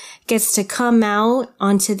present, gets to come out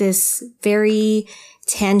onto this very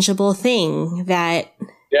tangible thing that...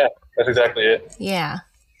 Yeah, that's exactly it. Yeah.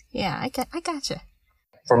 Yeah, I gotcha.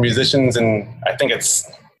 For musicians, and I think that's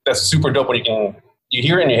super dope when you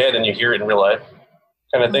hear it in your head and you hear it in real life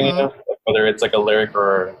kind of thing, you know? Whether it's like a lyric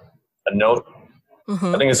or a note.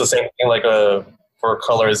 I think it's the same thing like for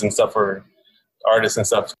colors and stuff, for artists and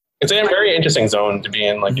stuff. It's a very interesting zone to be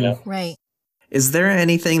in, like, you know. Right. Is there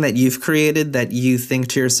anything that you've created that you think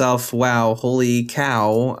to yourself, wow, holy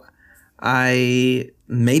cow, I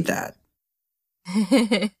made that?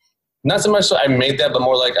 Not so much I made that, but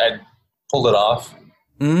more like I pulled it off.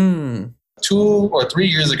 2 or 3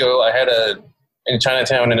 years ago, in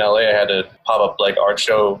Chinatown in LA, I had a pop-up like art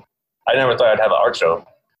show. I never thought I'd have an art show.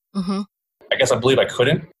 I guess I believe I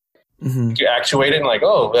couldn't. You actuate it and like,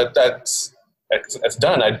 oh, that's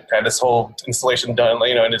done. I had this whole installation done,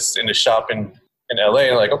 you know, in the shop in LA.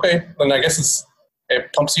 And like, okay, then I guess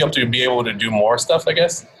it pumps you up to be able to do more stuff, I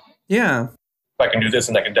guess. Yeah. If I can do this,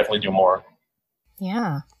 and I can definitely do more.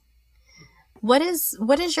 Yeah. What is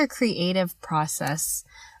your creative process?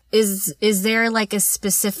 Is there like a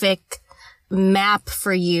specific map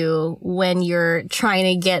for you when you're trying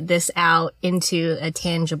to get this out into a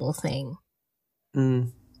tangible thing?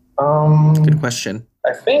 Good question.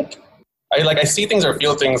 I think I see things or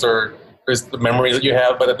feel things, or there's the memories that you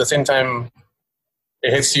have, but at the same time,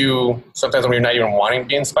 it hits you sometimes when you're not even wanting to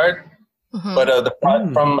be inspired. But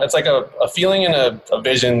it's like a feeling and a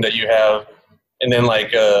vision that you have, and then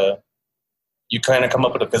like you kind of come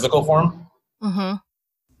up with a physical form.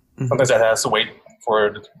 Sometimes that has to wait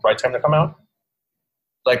for the right time to come out.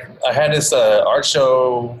 Like I had this art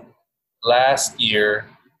show last year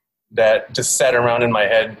that just sat around in my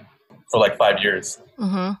head for like 5 years.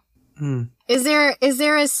 Is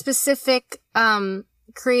there a specific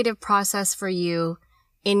creative process for you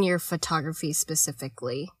in your photography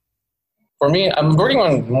specifically? For me, I'm working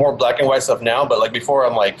on more black and white stuff now, but like before,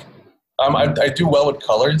 I'm like, I do well with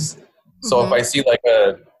colors. So if I see like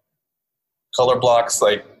color blocks,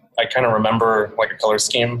 like I kind of remember like a color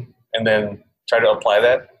scheme and then try to apply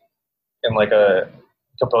that in like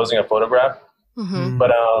composing a photograph. Mm-hmm.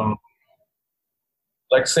 But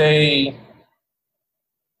like say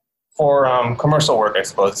for commercial work, I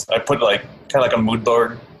suppose I put like kind of like a mood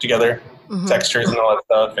board together, textures and all that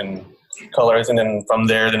stuff and colors, and then from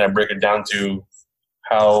there, then I break it down to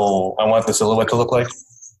how I want the silhouette to look like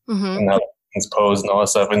and how it's posed and all that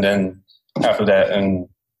stuff, and then after that, and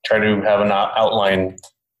try to have an outline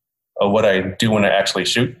of what I do when I actually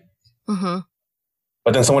shoot.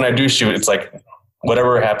 But then, so when I do shoot, it's like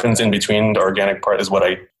whatever happens in between the organic part is what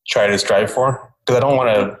I try to strive for, because I don't want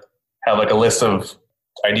to have like a list of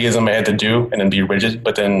ideas in my head to do and then be rigid.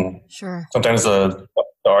 But then sometimes the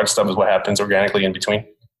art stuff is what happens organically in between.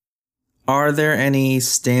 Are there any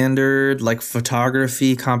standard like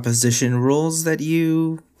photography composition rules that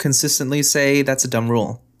you consistently say that's a dumb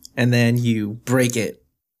rule and then you break it?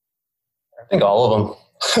 I think all of them.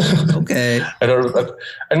 Okay.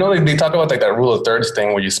 I know they talk about like that rule of thirds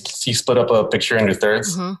thing where you split up a picture into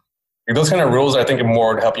thirds. Those kind of rules I think are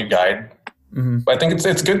more to help you guide. But I think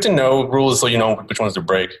it's good to know rules so you know which ones to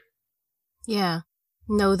break. Yeah.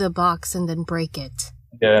 Know the box and then break it.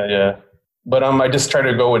 Yeah. But I just try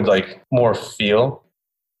to go with like more feel.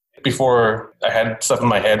 Before I had stuff in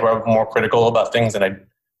my head where I was more critical about things and I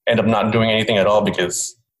end up not doing anything at all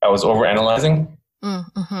because I was overanalyzing.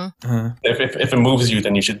 If it moves you,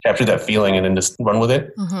 then you should capture that feeling and then just run with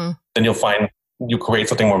it. Then you'll find you create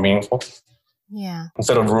something more meaningful. Yeah.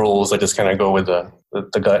 Instead of rules, I just kind of go with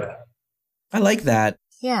the gut. I like that.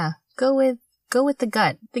 Yeah. Go with the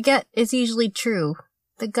gut. The gut is usually true.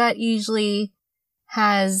 The gut usually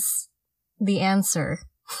has the answer.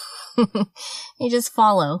 You just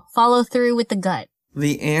follow through with the gut.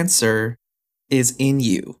 The answer is in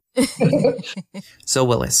you. So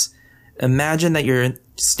Willis, imagine that you're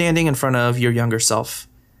standing in front of your younger self.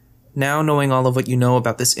 Now knowing all of what you know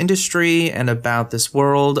about this industry and about this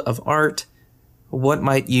world of art, what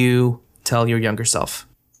might you tell your younger self?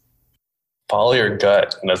 Follow your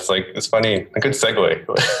gut. And that's like, it's funny, a good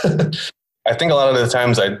segue. I think a lot of the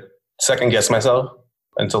times I second guess myself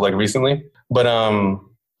until like recently. But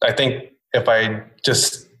I think if I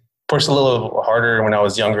just pushed a little harder when I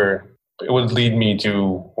was younger, it would lead me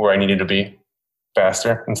to where I needed to be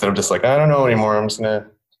faster instead of just like, I don't know anymore. I'm just going to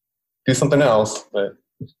do something else. But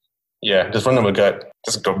yeah, just run with a gut.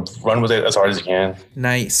 Just go run with it as hard as you can.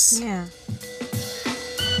 Nice. Yeah.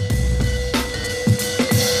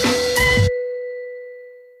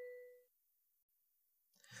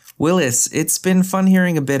 Willis, it's been fun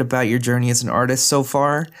hearing a bit about your journey as an artist so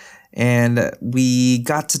far. And we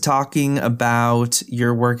got to talking about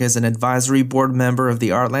your work as an advisory board member of the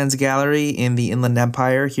Artlands Gallery in the Inland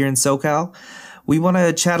Empire here in SoCal. We want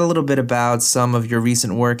to chat a little bit about some of your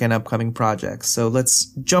recent work and upcoming projects. So let's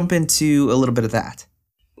jump into a little bit of that.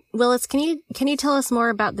 Willis, can you tell us more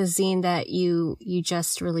about the zine that you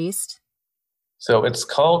just released? So it's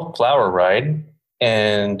called Flower Ride,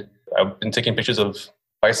 and I've been taking pictures of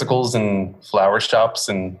bicycles and flower shops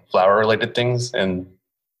and flower-related things and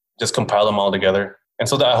just compile them all together. And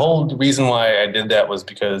so the whole reason why I did that was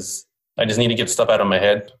because I just need to get stuff out of my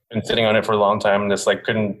head. Been sitting on it for a long time and just like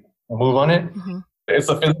couldn't move on it. It's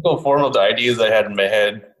a physical form of the ideas I had in my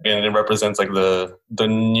head, and it represents like the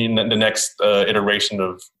next iteration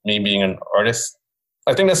of me being an artist.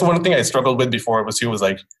 I think that's one thing I struggled with before. Was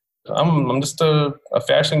like, I'm just a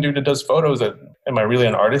fashion dude that does photos. Am I really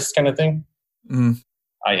an artist kind of thing?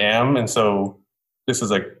 I am, and so this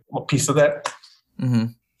is like a piece of that.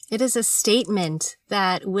 It is a statement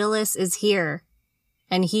that Willis is here,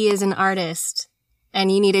 and he is an artist,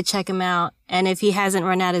 and you need to check him out. And if he hasn't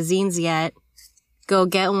run out of zines yet, go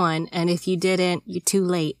get one. And if you didn't, you're too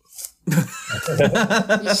late.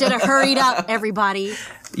 You should have hurried up, everybody.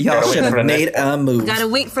 Y'all should have made a move. Gotta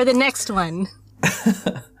wait for the next one.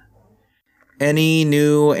 Any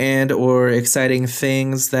new and or exciting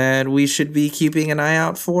things that we should be keeping an eye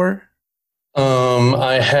out for?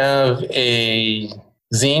 I have a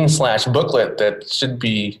zine/booklet that should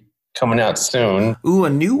be coming out soon. Ooh, a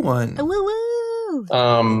new one. Woo woo!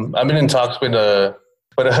 I've been in talks with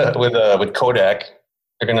Kodak.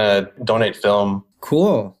 They're gonna donate film.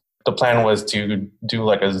 Cool. The plan was to do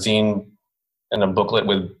like a zine and a booklet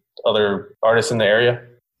with other artists in the area.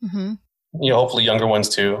 Hopefully younger ones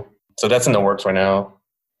too. So that's in the works right now.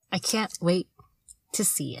 I can't wait to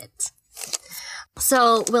see it.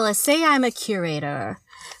 So, Willis, say I'm a curator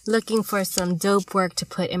looking for some dope work to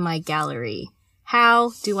put in my gallery.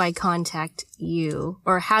 How do I contact you?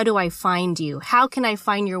 Or how do I find you? How can I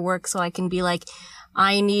find your work so I can be like,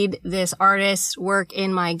 I need this artist's work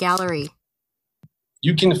in my gallery?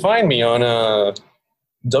 You can find me on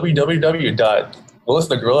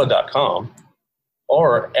www.willisthegorilla.com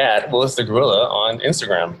or at Willis the Gorilla on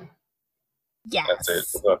Instagram. Yes.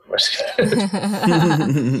 That's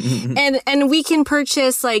it. And we can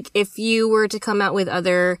purchase, like, if you were to come out with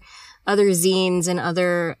other zines and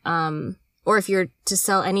other, or if you're to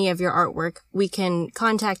sell any of your artwork, we can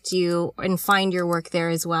contact you and find your work there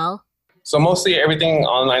as well. So mostly everything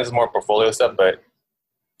online is more portfolio stuff, but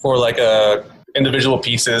for like individual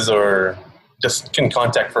pieces or just can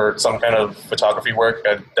contact for some kind of photography work,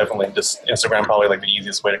 I'd definitely just Instagram probably like the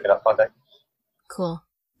easiest way to get out contact. Cool.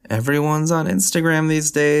 Everyone's on Instagram these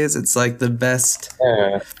days. It's like the best.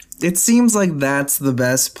 Yeah. It seems like that's the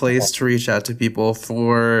best place to reach out to people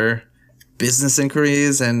for business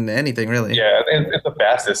inquiries and anything, really. Yeah, it's the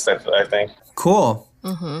fastest, I think. Cool.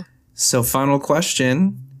 Mm-hmm. So, final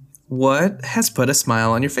question. What has put a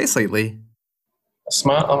smile on your face lately? A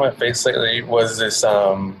smile on my face lately was this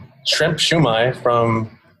shrimp shumai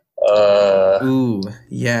from Ooh,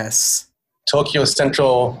 yes. Tokyo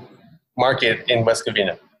Central Market in West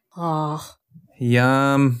Covina. Oh.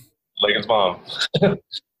 Yum. Like it's bomb.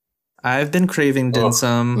 I've been craving dim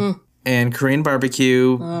sum and Korean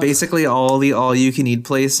barbecue, basically all the all-you-can-eat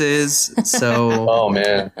places. So, oh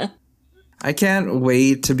man, I can't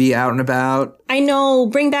wait to be out and about. I know.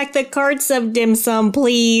 Bring back the carts of dim sum,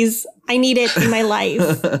 please. I need it in my life.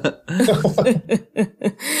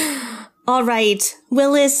 All right.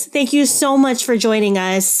 Willis, thank you so much for joining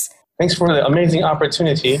us. Thanks for the amazing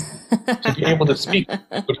opportunity to be able to speak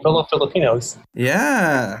with fellow Filipinos.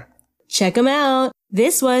 Yeah. Check him out.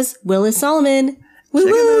 This was Willis Solomon. Woo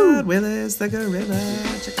Check woo! it out, Willis the Gorilla.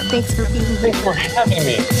 Check him out. Thanks for being here. Thanks for having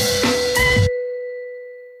me.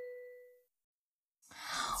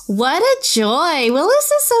 What a joy.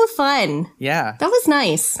 Willis is so fun. Yeah. That was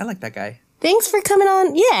nice. I like that guy. Thanks for coming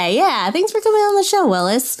on. Yeah. Thanks for coming on the show,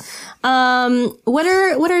 Willis. What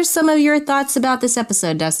are some of your thoughts about this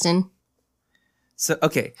episode, Dustin?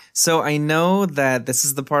 So I know that this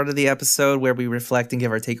is the part of the episode where we reflect and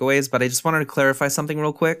give our takeaways, but I just wanted to clarify something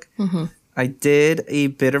real quick. Mm-hmm. I did a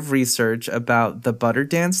bit of research about the butter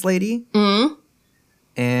dance lady. Mm-hmm.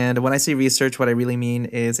 And when I say research, what I really mean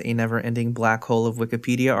is a never-ending black hole of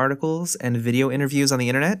Wikipedia articles and video interviews on the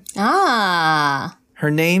internet. Ah.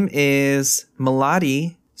 Her name is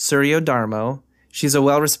Melody Suryodarmo. She's a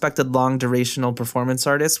well-respected long-durational performance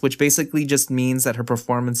artist, which basically just means that her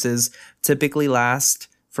performances typically last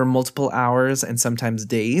for multiple hours and sometimes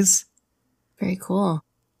days. Very cool.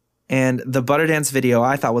 And the butter dance video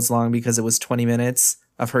I thought was long because it was 20 minutes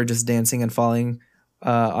of her just dancing and falling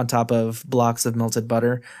on top of blocks of melted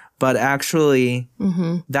butter. But actually,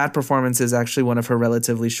 that performance is actually one of her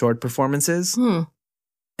relatively short performances. And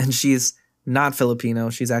she's not Filipino.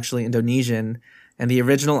 She's actually Indonesian. And the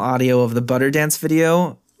original audio of the butter dance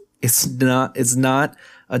video is not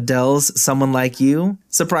Adele's Someone Like You,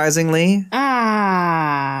 surprisingly.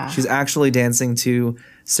 Ah. She's actually dancing to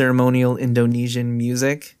ceremonial Indonesian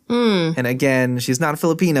music. And again, she's not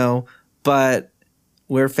Filipino, but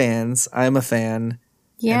we're fans. I'm a fan.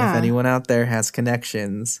 Yeah. And if anyone out there has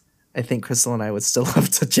connections, I think Crystal and I would still love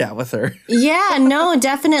to chat with her. Yeah, no,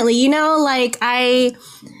 definitely. You know, like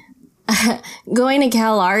going to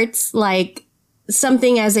Cal Arts, like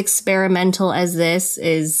something as experimental as this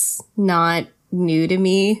is not new to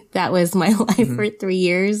me. That was my life for 3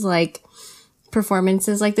 years. Like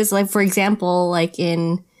performances like this, like for example, like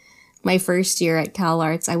in my first year at Cal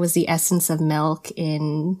Arts, I was the Essence of Milk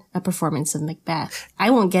in a performance of Macbeth. I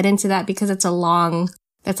won't get into that because it's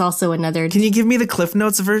that's also another. Can you give me the Cliff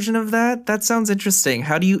Notes version of that? That sounds interesting.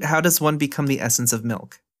 How does one become the essence of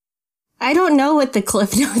milk? I don't know what the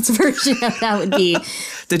Cliff Notes version of that would be.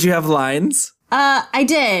 Did you have lines? I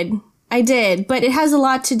did, but it has a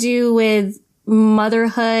lot to do with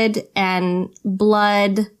motherhood and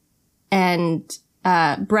blood and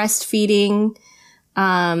breastfeeding.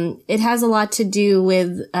 It has a lot to do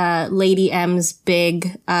with Lady M's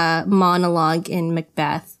big monologue in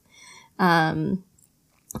Macbeth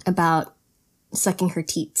about sucking her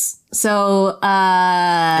teats. So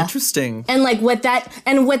interesting. And like what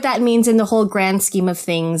that means in the whole grand scheme of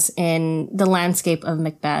things in the landscape of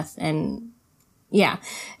Macbeth. And yeah.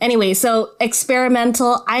 Anyway, so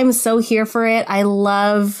experimental. I'm so here for it. I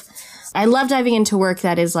love diving into work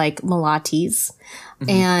that is like Melati's.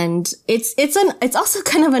 And it's also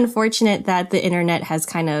kind of unfortunate that the internet has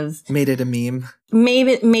kind of made it a meme. Made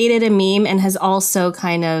it a meme and has also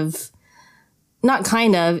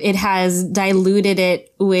it has diluted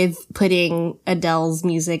it with putting Adele's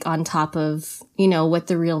music on top of, what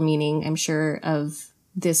the real meaning, I'm sure, of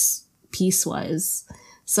this piece was.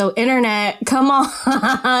 So internet, come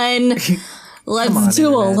on. Let's do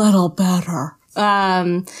internet. A little better.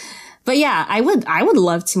 But yeah, I would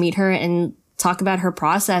love to meet her and talk about her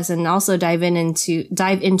process and also dive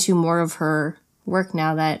into more of her work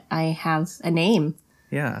now that I have a name.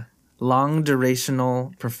 Yeah. Long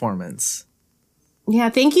durational performance. Yeah.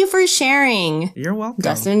 Thank you for sharing. You're welcome.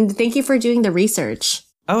 Dustin, thank you for doing the research.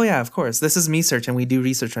 Oh, yeah, of course. This is MeSearch, and we do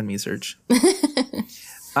research on MeSearch.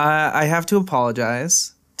 I have to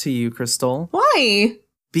apologize to you, Crystal. Why?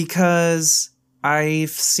 Because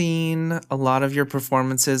I've seen a lot of your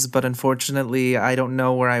performances, but unfortunately, I don't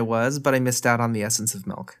know where I was, but I missed out on the Essence of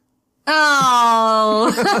Milk.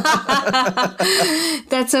 Oh,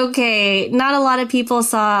 that's okay. Not a lot of people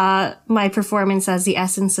saw my performance as the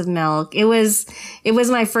Essence of Milk. It was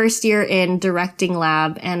my first year in directing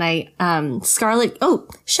lab, and shout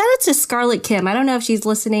out to Scarlett Kim. I don't know if she's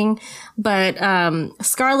listening, but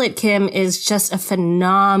Scarlett Kim is just a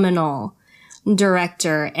phenomenal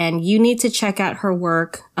director, and you need to check out her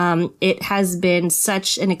work. It has been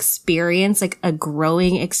such an experience, like a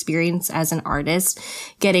growing experience as an artist,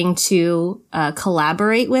 getting to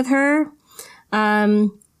collaborate with her.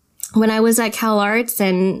 When I was at Cal Arts,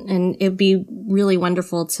 and it'd be really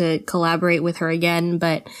wonderful to collaborate with her again,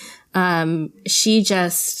 but she's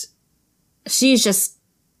just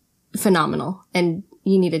phenomenal, and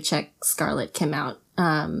you need to check Scarlett Kim out.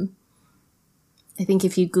 I think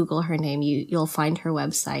if you Google her name, you'll find her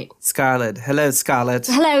website. Scarlett. Hello, Scarlett.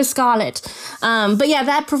 Hello, Scarlett. But yeah,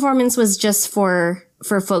 that performance was just for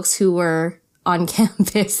folks who were on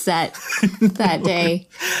campus that day.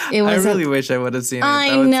 I really wish I would have seen it.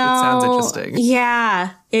 I know. It sounds interesting.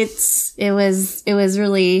 Yeah, it was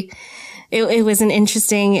really it was an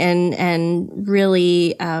interesting and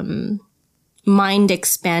really mind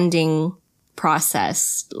expanding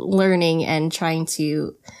process, learning and trying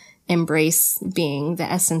to embrace being the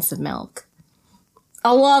essence of milk.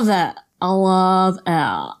 I love it.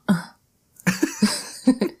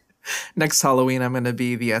 Next Halloween, I'm going to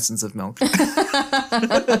be the essence of milk.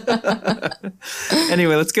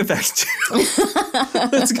 Anyway, let's get back to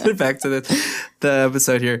the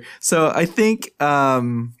episode here. So I think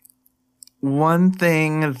one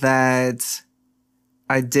thing that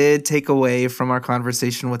I did take away from our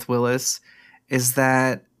conversation with Willis is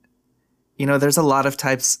that, you know, there's a lot of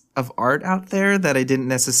types of art out there that I didn't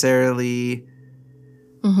necessarily,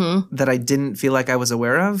 that I didn't feel like I was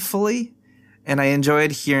aware of fully. And I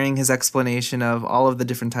enjoyed hearing his explanation of all of the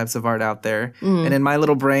different types of art out there. And in my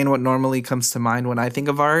little brain, what normally comes to mind when I think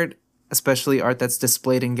of art, especially art that's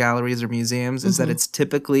displayed in galleries or museums, is that it's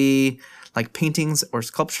typically like paintings or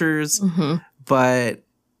sculptures. But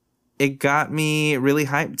it got me really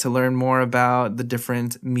hyped to learn more about the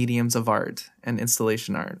different mediums of art and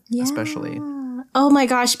installation art, especially. Oh my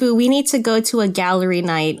gosh, Boo, we need to go to a gallery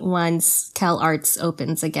night once Cal Arts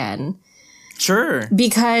opens again. Sure.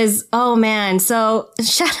 Because, oh man, so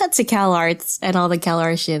shout out to Cal Arts and all the Cal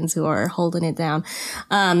Artians who are holding it down.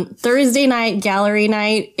 Thursday night, gallery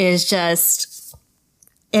night is just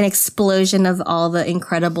an explosion of all the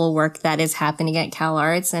incredible work that is happening at Cal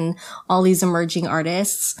Arts and all these emerging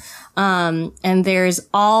artists. And there's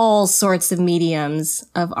all sorts of mediums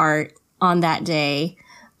of art on that day.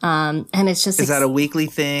 And it's just... Is that a weekly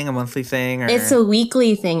thing, a monthly thing? Or? It's a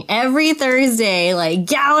weekly thing. Every Thursday, like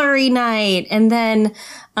gallery night. And then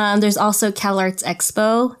there's also Cal Arts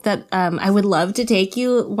Expo that I would love to take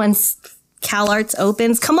you once Cal Arts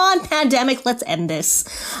opens. Come on, pandemic, let's end this.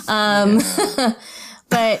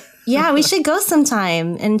 But yeah, we should go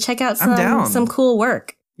sometime and check out some cool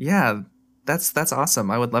work. Yeah, that's awesome.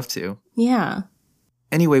 I would love to. Yeah.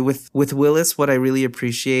 Anyway, with Willis, what I really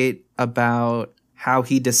appreciate about how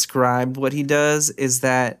he described what he does is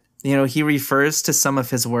that, you know, he refers to some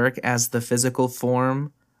of his work as the physical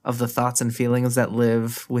form of the thoughts and feelings that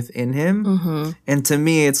live within him. And to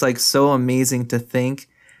me, it's like so amazing to think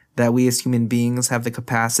that we as human beings have the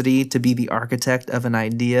capacity to be the architect of an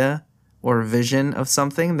idea or vision of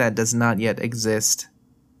something that does not yet exist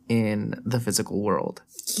in the physical world.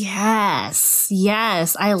 Yes.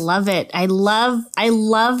 I love it. I love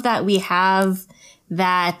that we have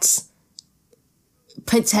that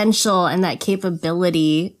potential and that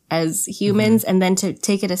capability as humans, and then to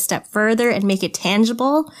take it a step further and make it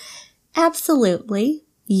tangible. Absolutely.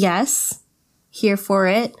 Yes. Here for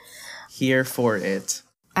it.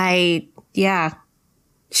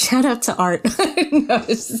 Shout out to art.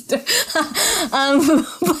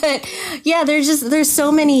 But yeah, there's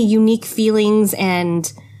so many unique feelings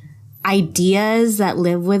and ideas that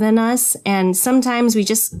live within us. And sometimes we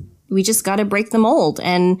just got to break the mold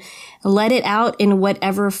and let it out in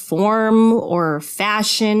whatever form or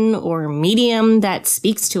fashion or medium that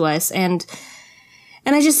speaks to us. And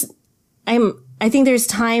I'm I think there's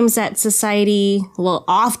times that society, well,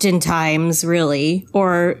 oftentimes really,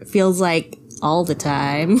 or feels like all the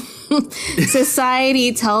time,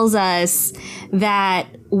 society tells us that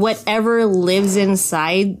whatever lives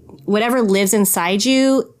inside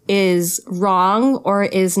you is wrong or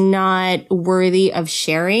is not worthy of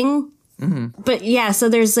sharing. Mm-hmm. But yeah, so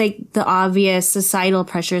there's like the obvious societal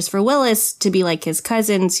pressures for Willis to be like his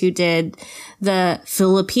cousins who did the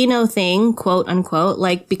Filipino thing, quote unquote,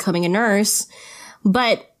 like becoming a nurse.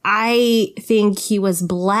 But I think he was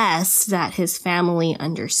blessed that his family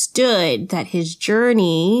understood that his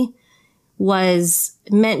journey was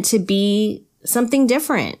meant to be something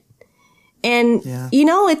different. And, you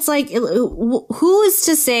know, it's like, who is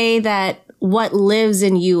to say that what lives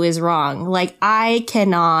in you is wrong? Like, I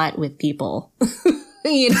cannot with people,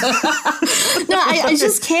 you know? No, I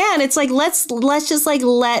just can't. It's like, let's just like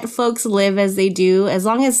let folks live as they do, as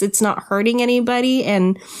long as it's not hurting anybody.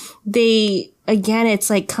 And again, it's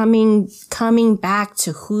like coming back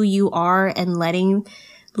to who you are and letting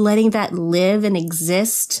that live and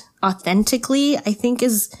exist authentically, I think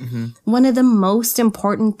is one of the most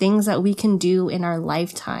important things that we can do in our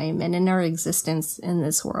lifetime and in our existence in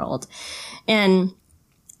this world. And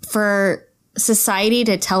for society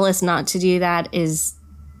to tell us not to do that is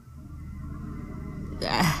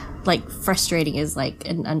like frustrating is like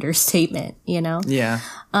an understatement, you know? Yeah.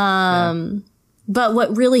 But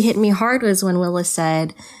what really hit me hard was when Willis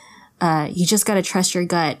said, you just got to trust your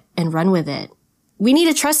gut and run with it. We need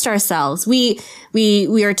to trust ourselves. We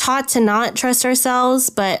are taught to not trust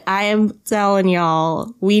ourselves, but I am telling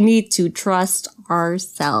y'all, we need to trust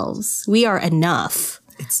ourselves. We are enough.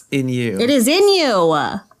 It's in you. It is in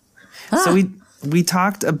you. So we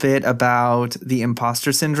talked a bit about the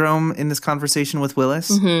imposter syndrome in this conversation with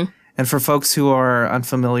Willis. Mm-hmm. And for folks who are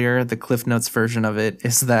unfamiliar, the Cliff Notes version of it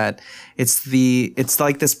is that it's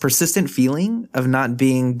like this persistent feeling of not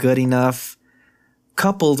being good enough,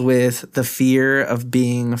 coupled with the fear of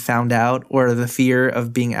being found out or the fear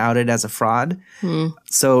of being outed as a fraud.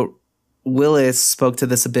 So Willis spoke to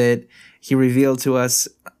this a bit. He revealed to us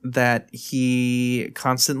that he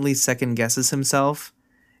constantly second guesses himself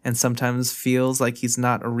and sometimes feels like he's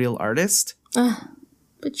not a real artist.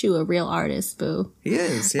 But you a real artist, boo. He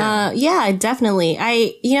is, yeah. Yeah, definitely.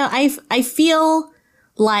 I feel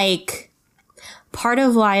like part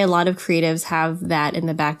of why a lot of creatives have that in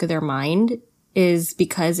the back of their mind is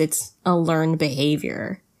because it's a learned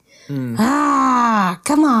behavior. Come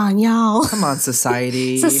on, y'all. Come on,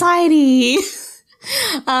 society. Society.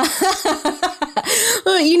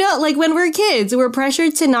 You know, like when we're kids, we're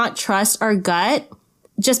pressured to not trust our gut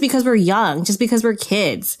just because we're young, just because we're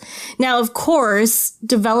kids. Now, of course,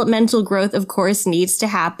 developmental growth, of course, needs to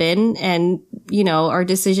happen. And, you know, our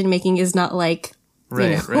decision making is not like,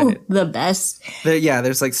 right. the best.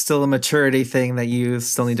 There's like still a maturity thing that you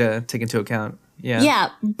still need to take into account. Yeah. Yeah.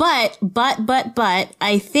 But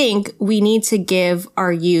I think we need to give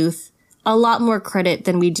our youth a lot more credit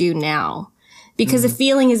than we do now, because a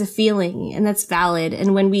feeling is a feeling and that's valid.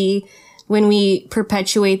 And when we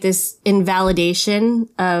perpetuate this invalidation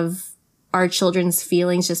of our children's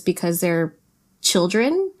feelings just because they're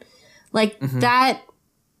children, like that,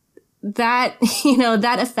 you know,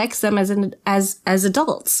 that affects them as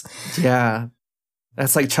adults. Yeah.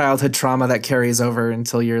 That's like childhood trauma that carries over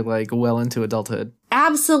until you're like well into adulthood.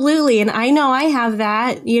 Absolutely. And I know I have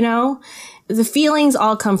that, you know, the feelings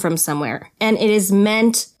all come from somewhere, and it is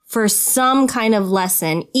meant for some kind of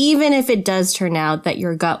lesson, even if it does turn out that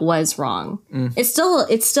your gut was wrong. It's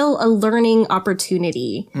still a learning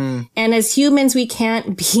opportunity. And as humans, we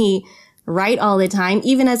can't be right all the time,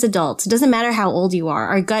 even as adults. It doesn't matter how old you are.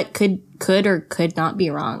 Our gut could or could not be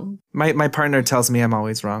wrong. My partner tells me I'm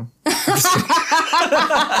always wrong.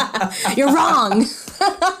 You're wrong.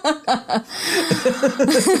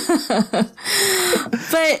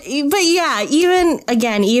 But yeah,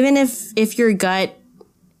 even if your gut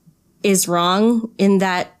is wrong in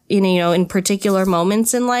that, you know, in particular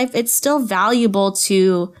moments in life, it's still valuable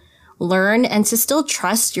to learn and to still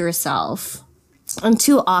trust yourself. And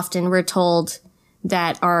too often we're told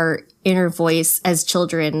that our inner voice as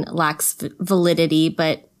children lacks validity.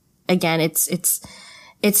 But again, it's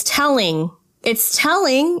telling. It's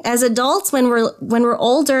telling as adults when we're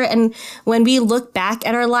older, and when we look back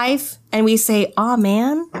at our life and we say, "Oh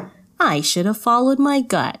man, I should have followed my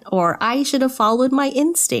gut," or "I should have followed my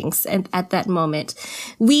instincts." And at that moment,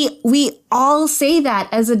 we all say that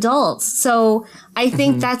as adults. So I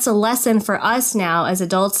think that's a lesson for us now as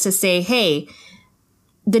adults to say, hey,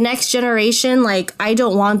 the next generation, like, I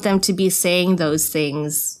don't want them to be saying those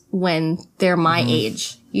things when they're my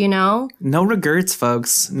age, you know? No regrets,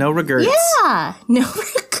 folks. No regrets. Yeah, no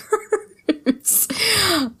regrets.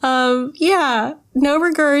 Yeah, no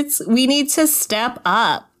regrets. We need to step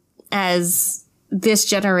up as this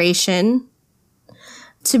generation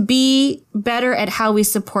to be better at how we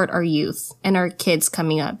support our youth and our kids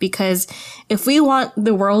coming up. Because if we want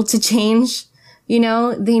the world to change, you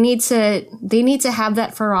know, they need to have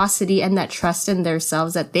that ferocity and that trust in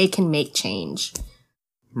themselves that they can make change.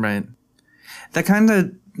 Right. That kind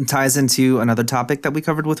of ties into another topic that we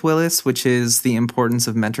covered with Willis, which is the importance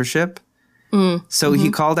of mentorship. So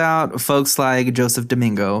he called out folks like Joseph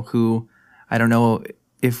Domingo, who I don't know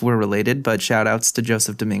if we're related, but shout outs to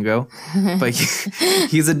Joseph Domingo. But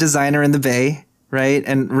he's a designer in the Bay, right?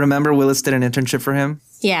 And remember, Willis did an internship for him?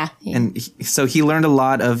 Yeah. And so he learned a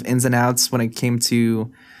lot of ins and outs when it came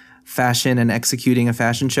to fashion and executing a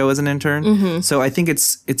fashion show as an intern. So I think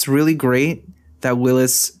it's really great that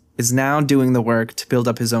Willis is now doing the work to build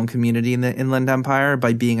up his own community in the Inland Empire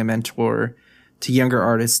by being a mentor to younger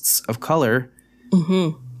artists of color.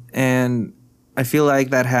 And I feel like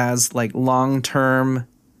that has like long-term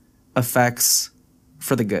effects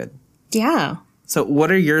for the good. Yeah. So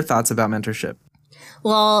what are your thoughts about mentorship?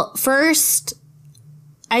 Well, first,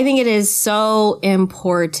 I think it is so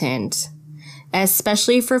important,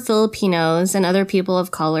 especially for Filipinos and other people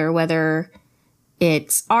of color, whether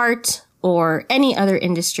it's art or any other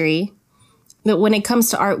industry, that when it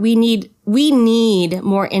comes to art, we need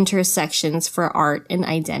more intersections for art and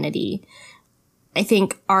identity. I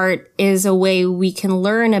think art is a way we can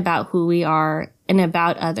learn about who we are and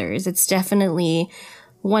about others. It's definitely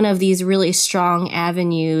one of these really strong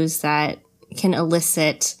avenues that can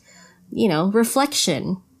elicit, you know,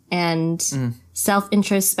 reflection and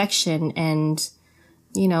self-introspection and,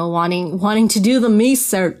 you know, wanting to do the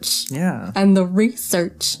research. Yeah. And the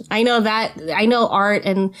research. I know art,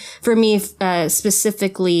 and for me,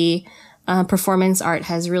 specifically, performance art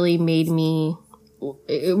has really made me,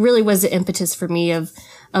 it really was the impetus for me of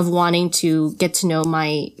wanting to get to know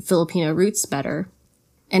my Filipino roots better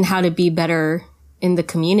and how to be better in the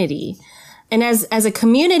community. And as a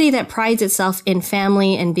community that prides itself in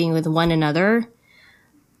family and being with one another,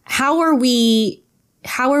 how are we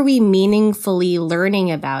meaningfully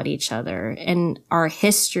learning about each other and our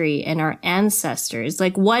history and our ancestors?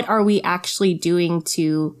 Like, what are we actually doing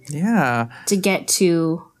to get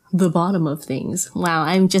to the bottom of things? Wow,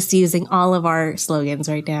 I'm just using all of our slogans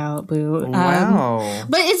right now. Boo. Wow.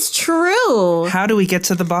 But it's true. How do we get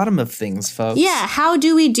to the bottom of things, folks? Yeah, how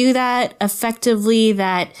do we do that effectively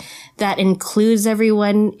that includes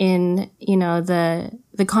everyone in, you know, the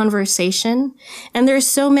conversation? And there's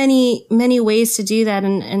so many ways to do that,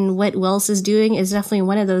 and what Willis is doing is definitely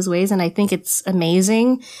one of those ways, and I think it's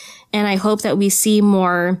amazing. And I hope that we see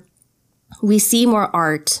more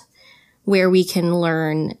art where we can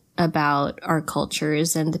learn about our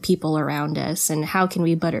cultures and the people around us, and how can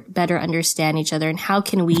we better understand each other, and how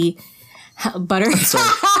can we how can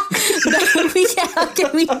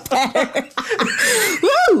we better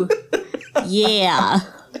woo yeah,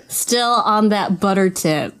 still on that butter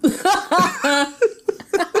tip. Sorry.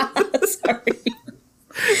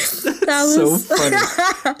 That was so funny.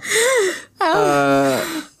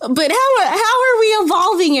 But how are we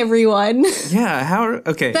evolving, everyone? Yeah,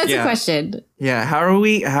 That's a question. Yeah, how are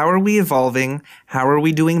we evolving? How are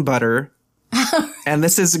we doing butter? And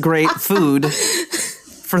this is great food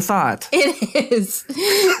for thought. It is.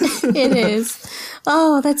 It is.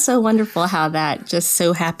 Oh, that's so wonderful how that just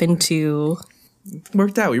so happened to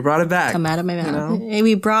worked out. We brought it back. Come out of my mouth. You know?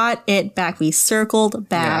 We brought it back. We circled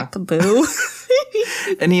back. Yeah. Boo.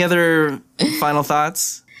 Any other final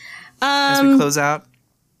thoughts as we close out?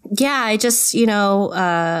 Yeah, I just,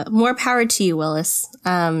 more power to you, Willis.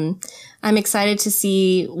 I'm excited to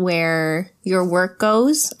see where your work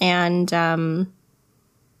goes, and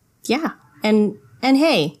and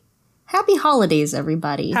hey, happy holidays,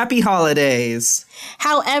 everybody. Happy holidays.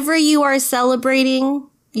 However you are celebrating,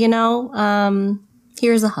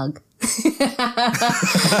 here's a hug.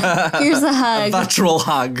 Here's a hug. A virtual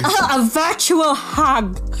hug. A virtual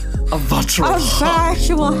hug. A virtual hug. A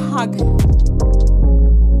virtual hug.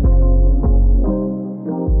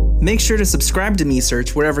 Make sure to subscribe to Me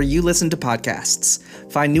Search wherever you listen to podcasts.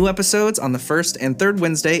 Find new episodes on the first and third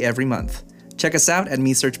Wednesday every month. Check us out at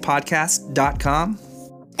mesearchpodcast.com.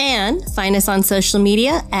 And find us on social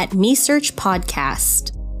media at Me Search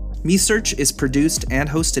Podcast. Me Search is produced and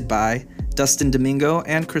hosted by Dustin Domingo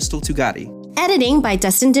and Crystal Tugati. Editing by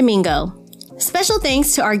Dustin Domingo. Special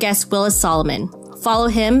thanks to our guest Willis Solomon. Follow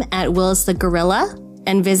him at Willis the Gorilla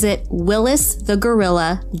and visit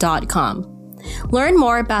willisthegorilla.com. Learn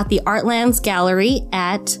more about the Artlands Gallery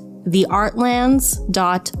at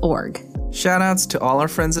theartlands.org. Shoutouts to all our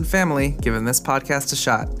friends and family giving this podcast a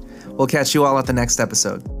shot. We'll We'll catch you all at the next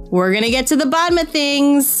episode. We're gonna get to the bottom of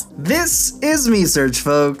things. This is Me Search,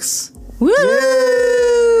 folks. Woo! Yay!